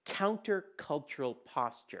countercultural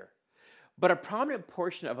posture, but a prominent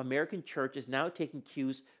portion of American church is now taking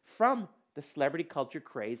cues from the celebrity culture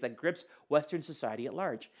craze that grips Western society at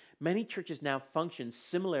large. Many churches now function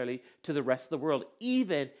similarly to the rest of the world,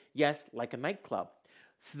 even, yes, like a nightclub.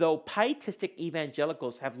 Though pietistic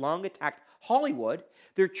evangelicals have long attacked Hollywood,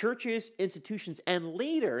 their churches, institutions, and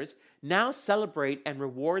leaders now celebrate and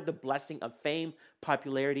reward the blessing of fame,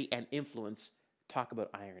 popularity, and influence. Talk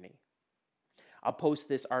about irony. I'll post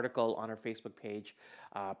this article on our Facebook page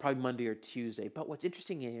probably Monday or Tuesday. But what's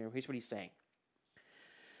interesting here, here's what he's saying.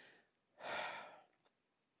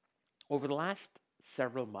 Over the last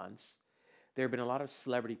several months, there have been a lot of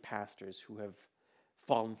celebrity pastors who have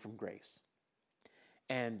fallen from grace.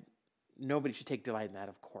 And nobody should take delight in that,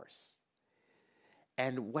 of course.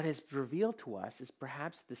 And what has revealed to us is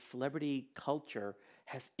perhaps the celebrity culture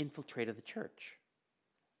has infiltrated the church.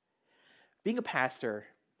 Being a pastor,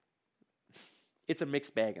 it's a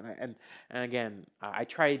mixed bag. And again, I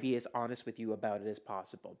try to be as honest with you about it as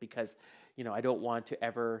possible because, I don't want to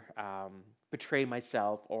ever betray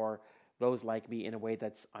myself or those like me in a way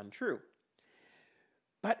that's untrue.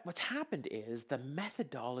 But what's happened is the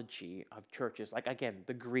methodology of churches, like again,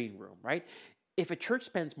 the green room, right? If a church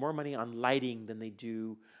spends more money on lighting than they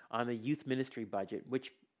do on the youth ministry budget,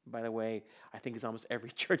 which, by the way, I think is almost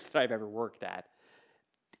every church that I've ever worked at,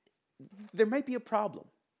 there might be a problem,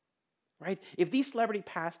 right? If these celebrity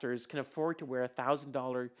pastors can afford to wear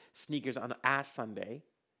 $1,000 sneakers on Ash Sunday,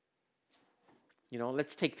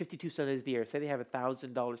 let's take 52 Sundays of the year. Say they have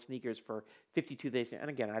 $1,000 sneakers for 52 days, and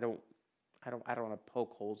again, I don't want to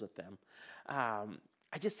poke holes at them.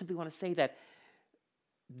 I just simply want to say that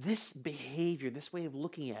this behavior, this way of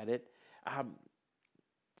looking at it,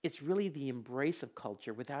 it's really the embrace of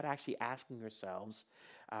culture without actually asking ourselves,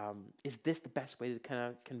 is this the best way to kind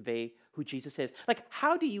of convey who Jesus is? Like,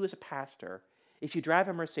 how do you as a pastor, if you drive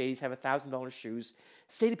a Mercedes, have $1,000 shoes,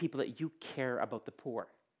 say to people that you care about the poor?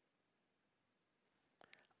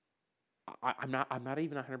 I'm not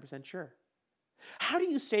even 100% sure. How do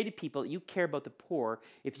you say to people that you care about the poor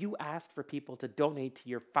if you ask for people to donate to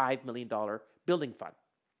your $5 million building fund?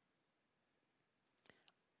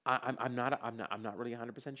 I'm not really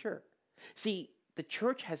 100% sure. See, the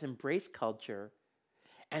church has embraced culture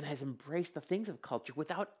and has embraced the things of culture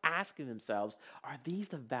without asking themselves, are these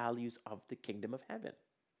the values of the kingdom of heaven?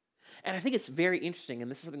 And I think it's very interesting, and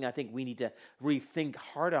this is something I think we need to really think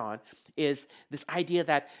hard on, is this idea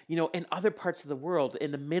that, in other parts of the world,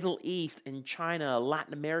 in the Middle East, in China,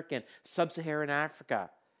 Latin America, Sub-Saharan Africa,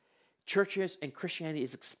 Churches and Christianity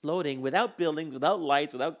is exploding without buildings, without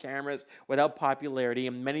lights, without cameras, without popularity.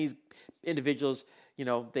 And many individuals,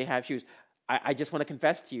 they have shoes. I just want to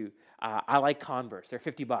confess to you, I like Converse. They're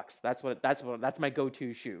 $50. That's my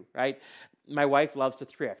go-to shoe, right? My wife loves to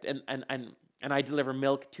thrift, and I deliver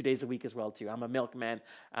milk 2 days a week as well too. I'm a milkman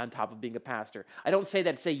on top of being a pastor. I don't say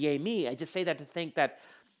that to say yay me. I just say that to think that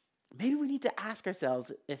maybe we need to ask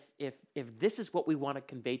ourselves if this is what we want to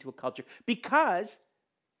convey to a culture, because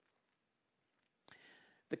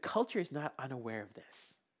the culture is not unaware of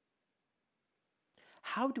this.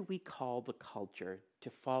 How do we call the culture to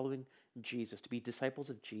following Jesus, to be disciples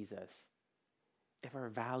of Jesus, if our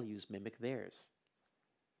values mimic theirs?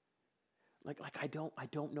 Like I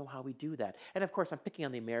don't know how we do that. And of course, I'm picking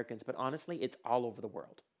on the Americans, but honestly, it's all over the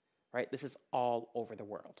world, right? This is all over the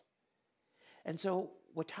world. And so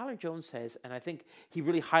what Tyler Jones says, and I think he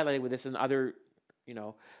really highlighted with this in other,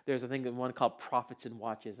 there's a thing, one called Prophets and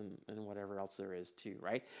Watches and whatever else there is too,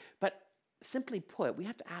 right? But simply put, we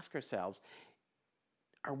have to ask ourselves,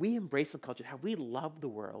 are we embracing the culture? Have we loved the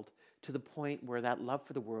world to the point where that love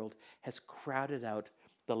for the world has crowded out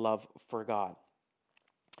the love for God?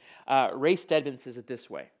 Ray Stedman says it this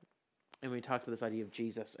way, and we talked about this idea of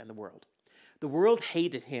Jesus and the world. The world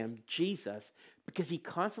hated him, Jesus, because he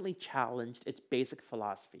constantly challenged its basic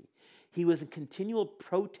philosophy. He was in continual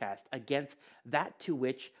protest against that to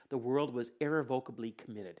which the world was irrevocably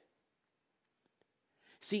committed.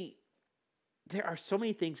 See, there are so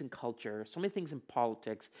many things in culture, so many things in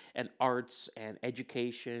politics and arts and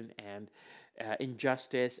education and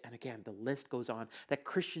injustice, and again, the list goes on, that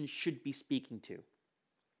Christians should be speaking to.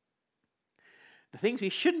 The things we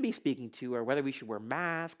shouldn't be speaking to are whether we should wear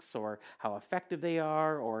masks or how effective they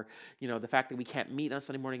are, or the fact that we can't meet on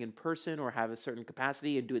Sunday morning in person or have a certain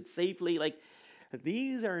capacity and do it safely. Like,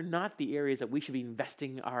 these are not the areas that we should be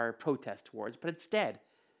investing our protest towards, but instead,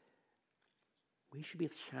 we should be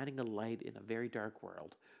shining a light in a very dark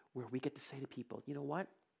world where we get to say to people, you know what?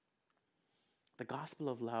 The gospel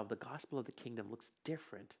of love, the gospel of the kingdom looks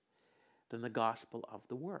different than the gospel of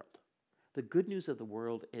the world. The good news of the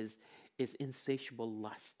world is insatiable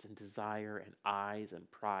lust and desire and eyes and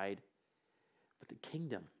pride. But the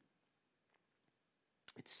kingdom,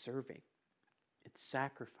 it's serving, it's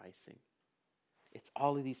sacrificing, it's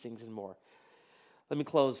all of these things and more. Let me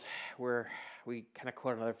close where we kind of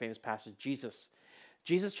quote another famous passage. Jesus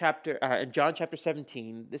chapter in John chapter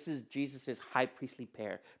 17. This is Jesus' high priestly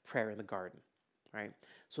prayer in the garden, right?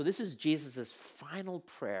 So this is Jesus' final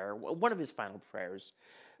prayer, one of his final prayers,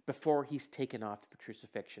 before he's taken off to the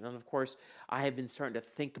crucifixion. And of course, I have been starting to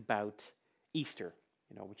think about Easter,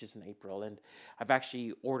 which is in April. And I've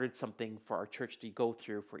actually ordered something for our church to go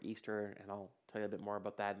through for Easter, and I'll tell you a bit more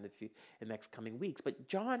about that in the next coming weeks. But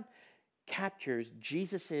John captures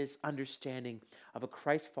Jesus' understanding of a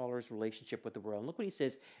Christ follower's relationship with the world. And look what he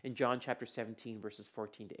says in John chapter 17, verses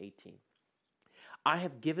 14 to 18. I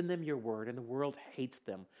have given them your word, and the world hates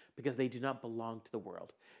them because they do not belong to the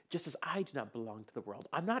world, just as I do not belong to the world.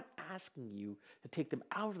 I'm not asking you to take them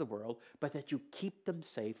out of the world, but that you keep them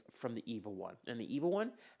safe from the evil one. And the evil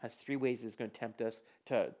one has three ways he's going to tempt us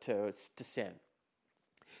to sin.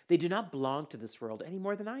 They do not belong to this world any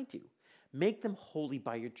more than I do. Make them holy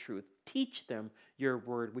by your truth. Teach them your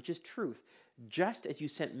word, which is truth. Just as you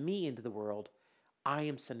sent me into the world, I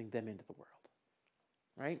am sending them into the world.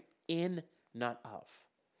 Right? In, not of.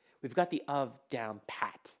 We've got the of down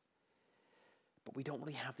pat, but we don't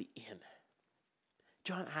really have the in.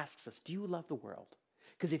 John asks us, do you love the world?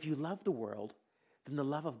 Because if you love the world, then the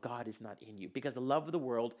love of God is not in you, because the love of the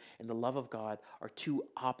world and the love of God are two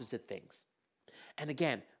opposite things. And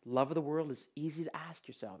again, love of the world is easy to ask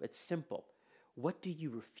yourself. It's simple. What do you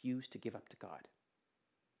refuse to give up to God?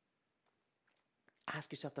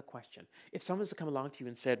 Ask yourself the question. If someone was to come along to you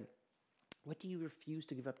and said, what do you refuse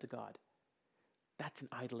to give up to God? That's an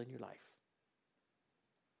idol in your life.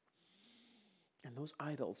 And those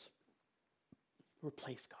idols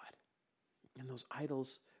replace God. And those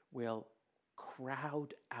idols will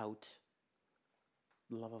crowd out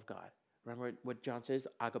the love of God. Remember what John says,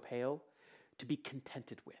 agapeo, to be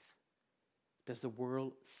contented with. Does the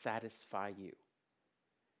world satisfy you?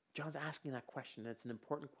 John's asking that question, and it's an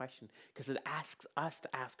important question because it asks us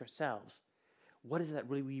to ask ourselves, what is it that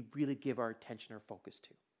we really give our attention or focus to?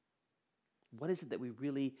 What is it that we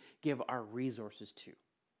really give our resources to?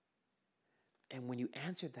 And when you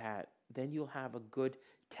answer that, then you'll have a good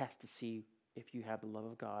test to see if you have the love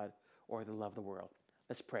of God or the love of the world.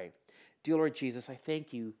 Let's pray. Dear Lord Jesus, I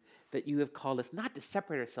thank you that you have called us not to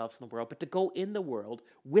separate ourselves from the world, but to go in the world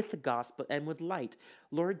with the gospel and with light.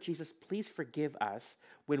 Lord Jesus, please forgive us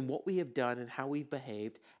when what we have done and how we've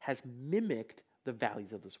behaved has mimicked the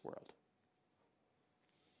valleys of this world.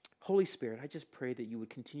 Holy Spirit, I just pray that you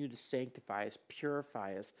would continue to sanctify us,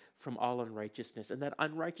 purify us from all unrighteousness, and that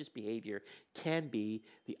unrighteous behavior can be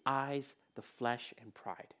the eyes, the flesh, and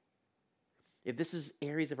pride. If this is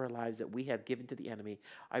areas of our lives that we have given to the enemy,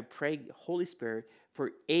 I pray, Holy Spirit,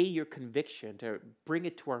 for your conviction to bring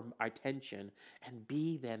it to our attention, and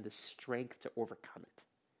B, then the strength to overcome it.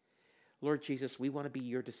 Lord Jesus, we want to be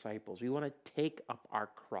your disciples. We want to take up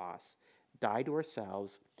our cross, die to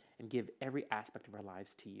ourselves, and give every aspect of our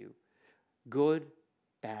lives to you. Good,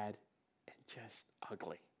 bad, and just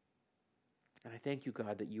ugly. And I thank you,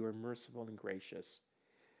 God, that you are merciful and gracious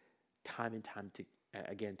time and time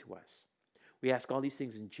again to us. We ask all these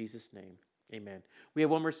things in Jesus' name. Amen. We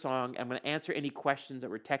have one more song. I'm going to answer any questions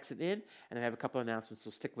that were texted in, and I have a couple of announcements,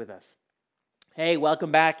 so stick with us. Hey,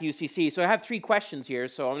 welcome back, UCC. So I have 3 questions here,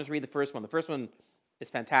 so I'm going to read the first one. The first one is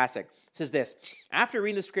fantastic. It says this: after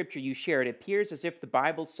reading the scripture you shared, it appears as if the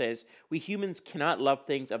Bible says we humans cannot love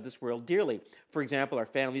things of this world dearly. For example, our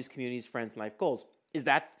families, communities, friends, life goals.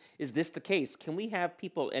 Is this the case? Can we have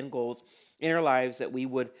people and goals in our lives that we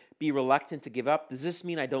would be reluctant to give up? Does this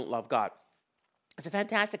mean I don't love God? It's a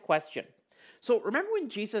fantastic question. So remember when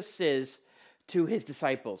Jesus says to his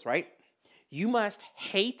disciples, right? You must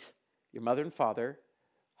hate your mother and father,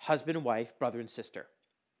 husband and wife, brother and sister,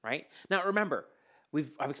 right? Now remember,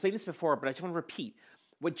 I've explained this before, but I just want to repeat.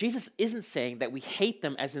 What Jesus isn't saying that we hate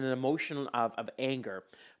them as an emotion of anger,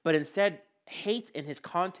 but instead hate in his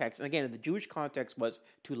context, and again, in the Jewish context, was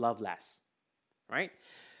to love less, right?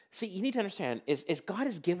 See, you need to understand, is God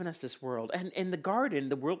has given us this world, and in the garden,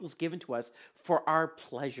 the world was given to us for our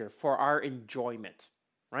pleasure, for our enjoyment,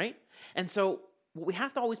 right? And so what we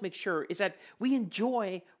have to always make sure is that we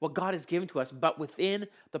enjoy what God has given to us, but within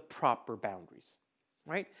the proper boundaries,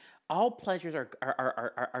 right? All pleasures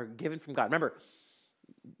are given from God. Remember,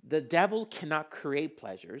 the devil cannot create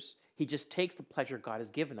pleasures. He just takes the pleasure God has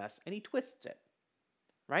given us and he twists it,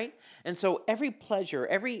 right? And so every pleasure,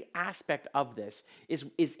 every aspect of this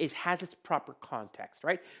has its proper context,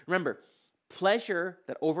 right? Remember, pleasure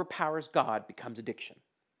that overpowers God becomes addiction,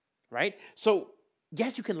 right? So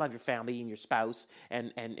yes, you can love your family and your spouse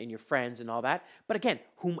and your friends and all that. But again,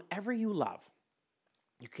 whomever you love,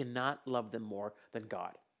 you cannot love them more than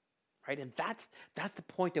God. Right? And that's the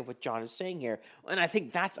point of what John is saying here. And I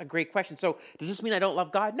think that's a great question. So does this mean I don't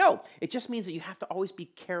love God? No. It just means that you have to always be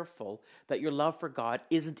careful that your love for God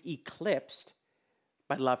isn't eclipsed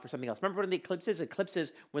by love for something else. Remember what the eclipse is? Eclipse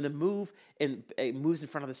is when the moves in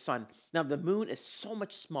front of the sun. Now the moon is so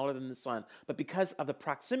much smaller than the sun, but because of the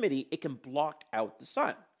proximity, it can block out the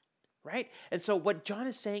sun. Right? And so what John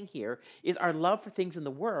is saying here is our love for things in the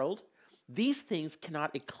world, these things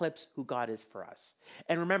cannot eclipse who God is for us.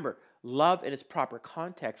 And remember, love in its proper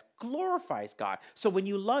context glorifies God. So when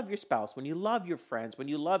you love your spouse, when you love your friends, when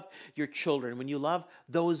you love your children, when you love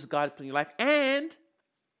those God put in your life, and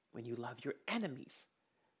when you love your enemies,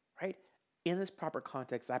 right? In this proper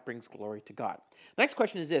context, that brings glory to God. Next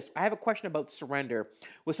question is this. I have a question about surrender.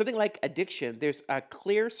 With something like addiction, there's a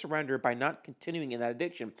clear surrender by not continuing in that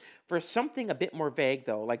addiction. For something a bit more vague,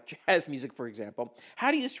 though, like jazz music, for example, how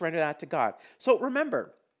do you surrender that to God? So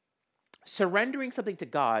remember, surrendering something to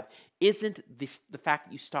God isn't the fact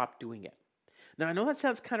that you stop doing it. Now, I know that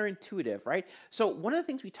sounds counterintuitive, right? So one of the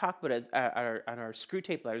things we talk about on our Screw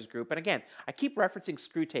Tape Letters group, and again, I keep referencing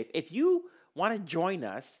Screw Tape. If you want to join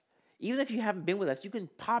us, even if you haven't been with us, you can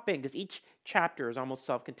pop in because each chapter is almost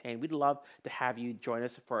self-contained. We'd love to have you join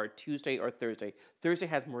us for our Tuesday or Thursday. Thursday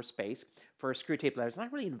has more space for Screw Tape Letters. And I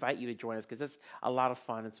really invite you to join us because it's a lot of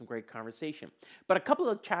fun and some great conversation. But a couple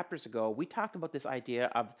of chapters ago, we talked about this idea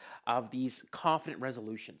of these confident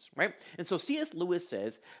resolutions, right? And so C.S. Lewis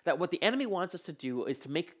says that what the enemy wants us to do is to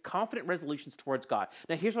make confident resolutions towards God.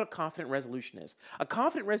 Now, here's what a confident resolution is. A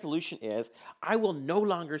confident resolution is, I will no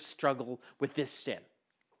longer struggle with this sin.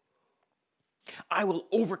 I will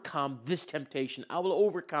overcome this temptation. I will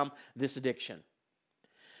overcome this addiction.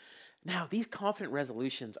 Now, these confident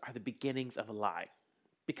resolutions are the beginnings of a lie,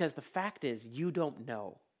 because the fact is you don't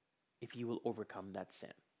know if you will overcome that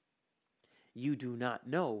sin. You do not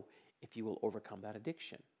know if you will overcome that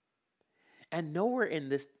addiction. And nowhere in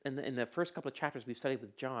the first couple of chapters we've studied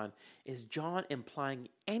with John is John implying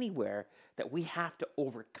anywhere that we have to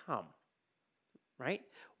overcome, right?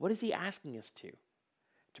 What is he asking us to?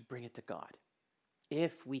 To bring it to God.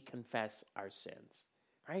 If we confess our sins,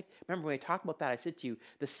 right? Remember when I talked about that, I said to you,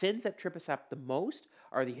 the sins that trip us up the most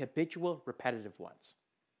are the habitual, repetitive ones.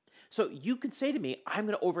 So you could say to me, I'm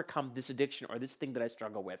going to overcome this addiction or this thing that I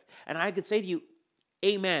struggle with. And I could say to you,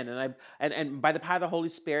 amen. And by the power of the Holy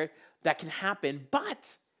Spirit, that can happen.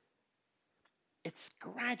 But It's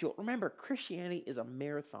gradual. Remember, Christianity is a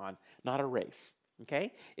marathon, not a race.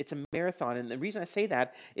 Okay? It's a marathon. And the reason I say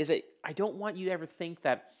that is that I don't want you to ever think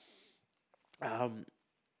that um,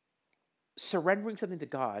 surrendering something to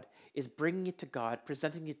God is bringing it to God,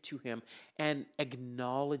 presenting it to Him, and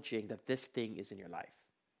acknowledging that this thing is in your life.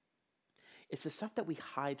 It's the stuff that we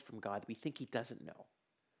hide from God that we think He doesn't know,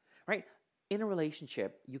 right? In a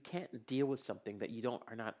relationship, you can't deal with something that you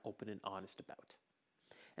are not open and honest about.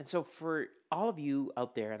 And so for all of you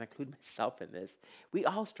out there, and I include myself in this, we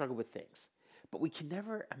all struggle with things. But we can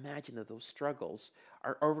never imagine that those struggles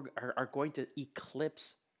are going to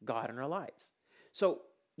eclipse God in our lives. So,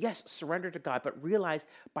 yes, surrender to God, but realize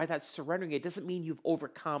by that surrendering, it doesn't mean you've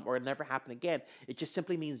overcome or it'll never happen again. It just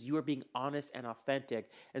simply means you are being honest and authentic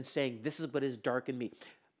and saying, this is what is dark in me.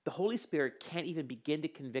 The Holy Spirit can't even begin to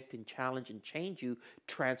convict and challenge and change you,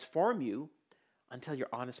 transform you, until you're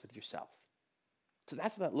honest with yourself. So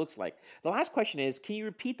that's what that looks like. The last question is, can you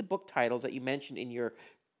repeat the book titles that you mentioned in your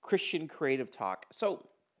Christian creative talk? So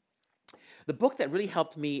the book that really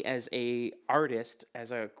helped me as a artist, as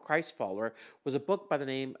a Christ follower, was a book by the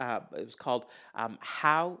name, it was called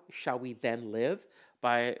How Shall We Then Live?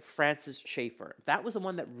 By Francis Schaeffer. That was the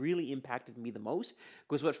one that really impacted me the most,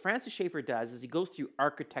 because what Francis Schaeffer does is he goes through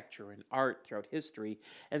architecture and art throughout history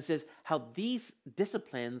and says how these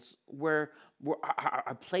disciplines were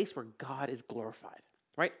a place where God is glorified.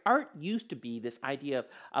 Right? Art used to be this idea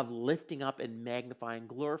of lifting up and magnifying,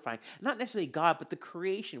 glorifying, not necessarily God, but the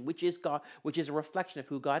creation, which is God, which is a reflection of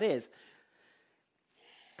who God is.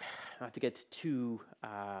 Not to get too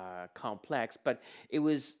complex, but it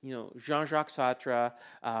was, Jean-Jacques Sartre,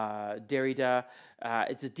 Derrida.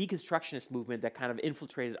 It's a deconstructionist movement that kind of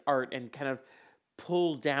infiltrated art and kind of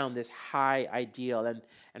pulled down this high ideal and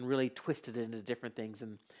really twisted it into different things.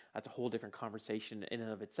 And that's a whole different conversation in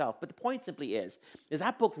and of itself. But the point simply is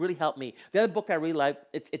that book really helped me. The other book that I really like,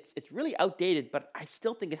 it's really outdated, but I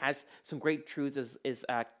still think it has some great truths, is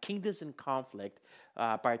Kingdoms in Conflict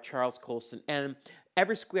by Charles Colson. And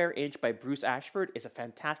Every Square Inch by Bruce Ashford is a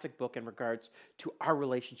fantastic book in regards to our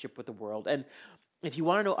relationship with the world. And if you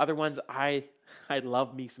want to know other ones, I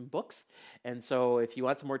love me some books. And so if you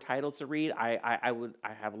want some more titles to read, I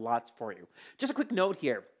have lots for you. Just a quick note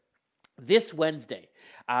here. This Wednesday,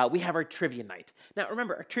 we have our trivia night. Now,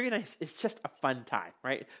 remember, our trivia night is just a fun time,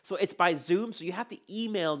 right? So it's by Zoom, so you have to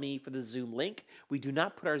email me for the Zoom link. We do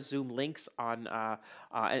not put our Zoom links on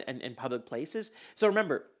in public places. So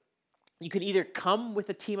remember, you can either come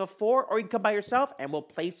with a team of 4 or you can come by yourself and we'll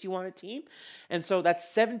place you on a team. And so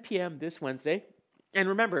that's 7 p.m. this Wednesday. And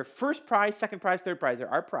remember, first prize, second prize, third prize,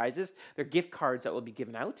 there are prizes. They're gift cards that will be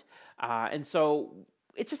given out. And so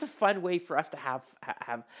it's just a fun way for us to have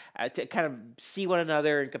to kind of see one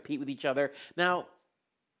another and compete with each other. Now,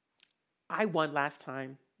 I won last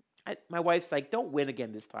time. My wife's like, don't win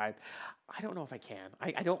again this time. I don't know if I can.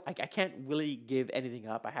 I can't really give anything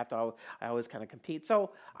up. I always kind of compete.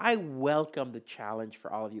 So I welcome the challenge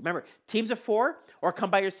for all of you. Remember, teams of 4 or come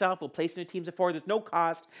by yourself. We'll place in teams of 4. There's no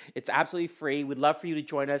cost. It's absolutely free. We'd love for you to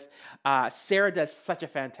join us. Sarah does such a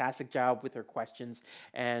fantastic job with her questions,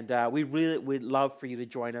 and we really would love for you to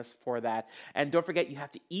join us for that. And don't forget, you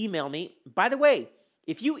have to email me. By the way,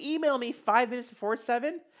 if you email me 5 minutes before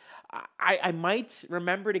 7, I might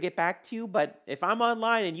remember to get back to you, but if I'm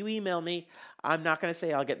online and you email me, I'm not going to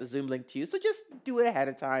say I'll get the Zoom link to you. So just do it ahead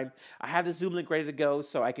of time. I have the Zoom link ready to go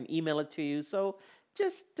so I can email it to you. So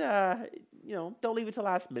just, don't leave it to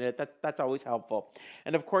last minute. That's always helpful.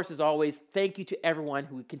 And of course, as always, thank you to everyone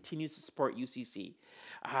who continues to support UCC.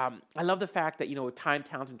 I love the fact that, time,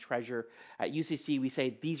 talent, and treasure at UCC, we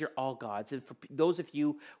say these are all God's. And for those of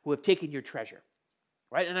you who have taken your treasure,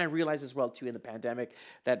 right? And I realize as well, too, in the pandemic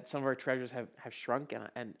that some of our treasures have shrunk,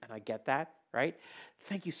 and I get that, right?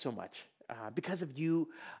 Thank you so much. Because of you,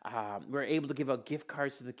 we're able to give out gift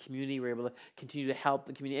cards to the community. We're able to continue to help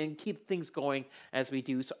the community and keep things going as we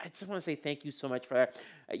do. So I just want to say thank you so much for that.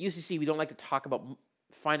 At UCC, we don't like to talk about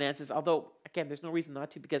finances, although, again, there's no reason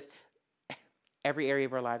not to, because every area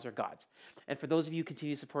of our lives are God's. And for those of you who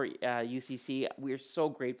continue to support UCC, we are so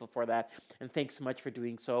grateful for that. And thanks so much for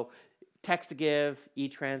doing so. Text to give,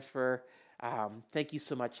 e-transfer. Thank you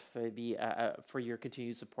so much for your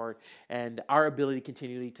continued support and our ability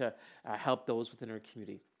continually to help those within our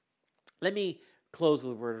community. Let me close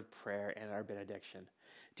with a word of prayer and our benediction.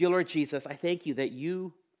 Dear Lord Jesus, I thank you that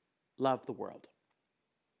you love the world.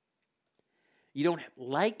 You don't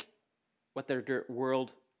like what the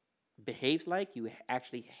world behaves like. You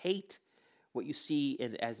actually hate what you see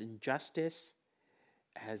as injustice,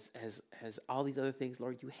 as all these other things.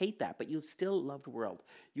 Lord, you hate that, but you still love the world.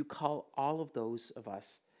 You call all of those of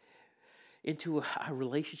us into a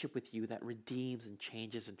relationship with you that redeems and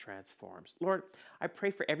changes and transforms. Lord, I pray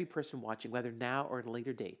for every person watching, whether now or at a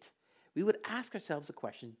later date, we would ask ourselves the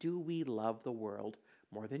question, do we love the world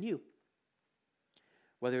more than you?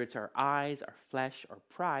 Whether it's our eyes, our flesh, or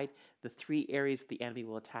pride, the three areas the enemy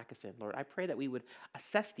will attack us in. Lord, I pray that we would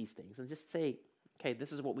assess these things and just say, okay,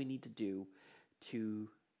 this is what we need to do to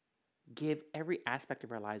give every aspect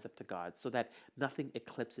of our lives up to God so that nothing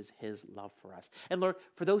eclipses his love for us. And Lord,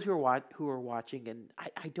 for those who are watching, and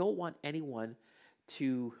I don't want anyone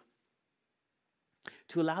to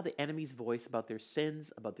allow the enemy's voice about their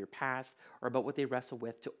sins, about their past, or about what they wrestle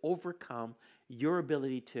with to overcome your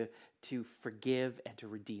ability to forgive and to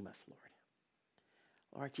redeem us, Lord.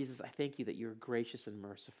 Lord Jesus, I thank you that you're gracious and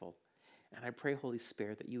merciful. And I pray, Holy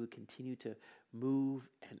Spirit, that you would continue to move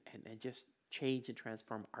and just change and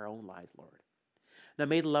transform our own lives, Lord. Now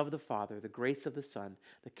may the love of the Father, the grace of the Son,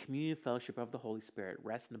 the communion and fellowship of the Holy Spirit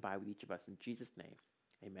rest and abide with each of us. In Jesus' name,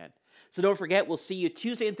 amen. So don't forget, we'll see you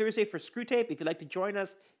Tuesday and Thursday for Screwtape. If you'd like to join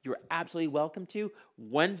us, you're absolutely welcome to.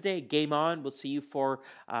 Wednesday, Game On. We'll see you for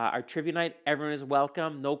our trivia night. Everyone is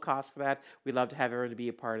welcome. No cost for that. We'd love to have everyone to be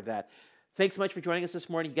a part of that. Thanks so much for joining us this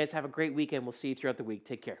morning. You guys have a great weekend. We'll see you throughout the week.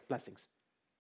 Take care. Blessings.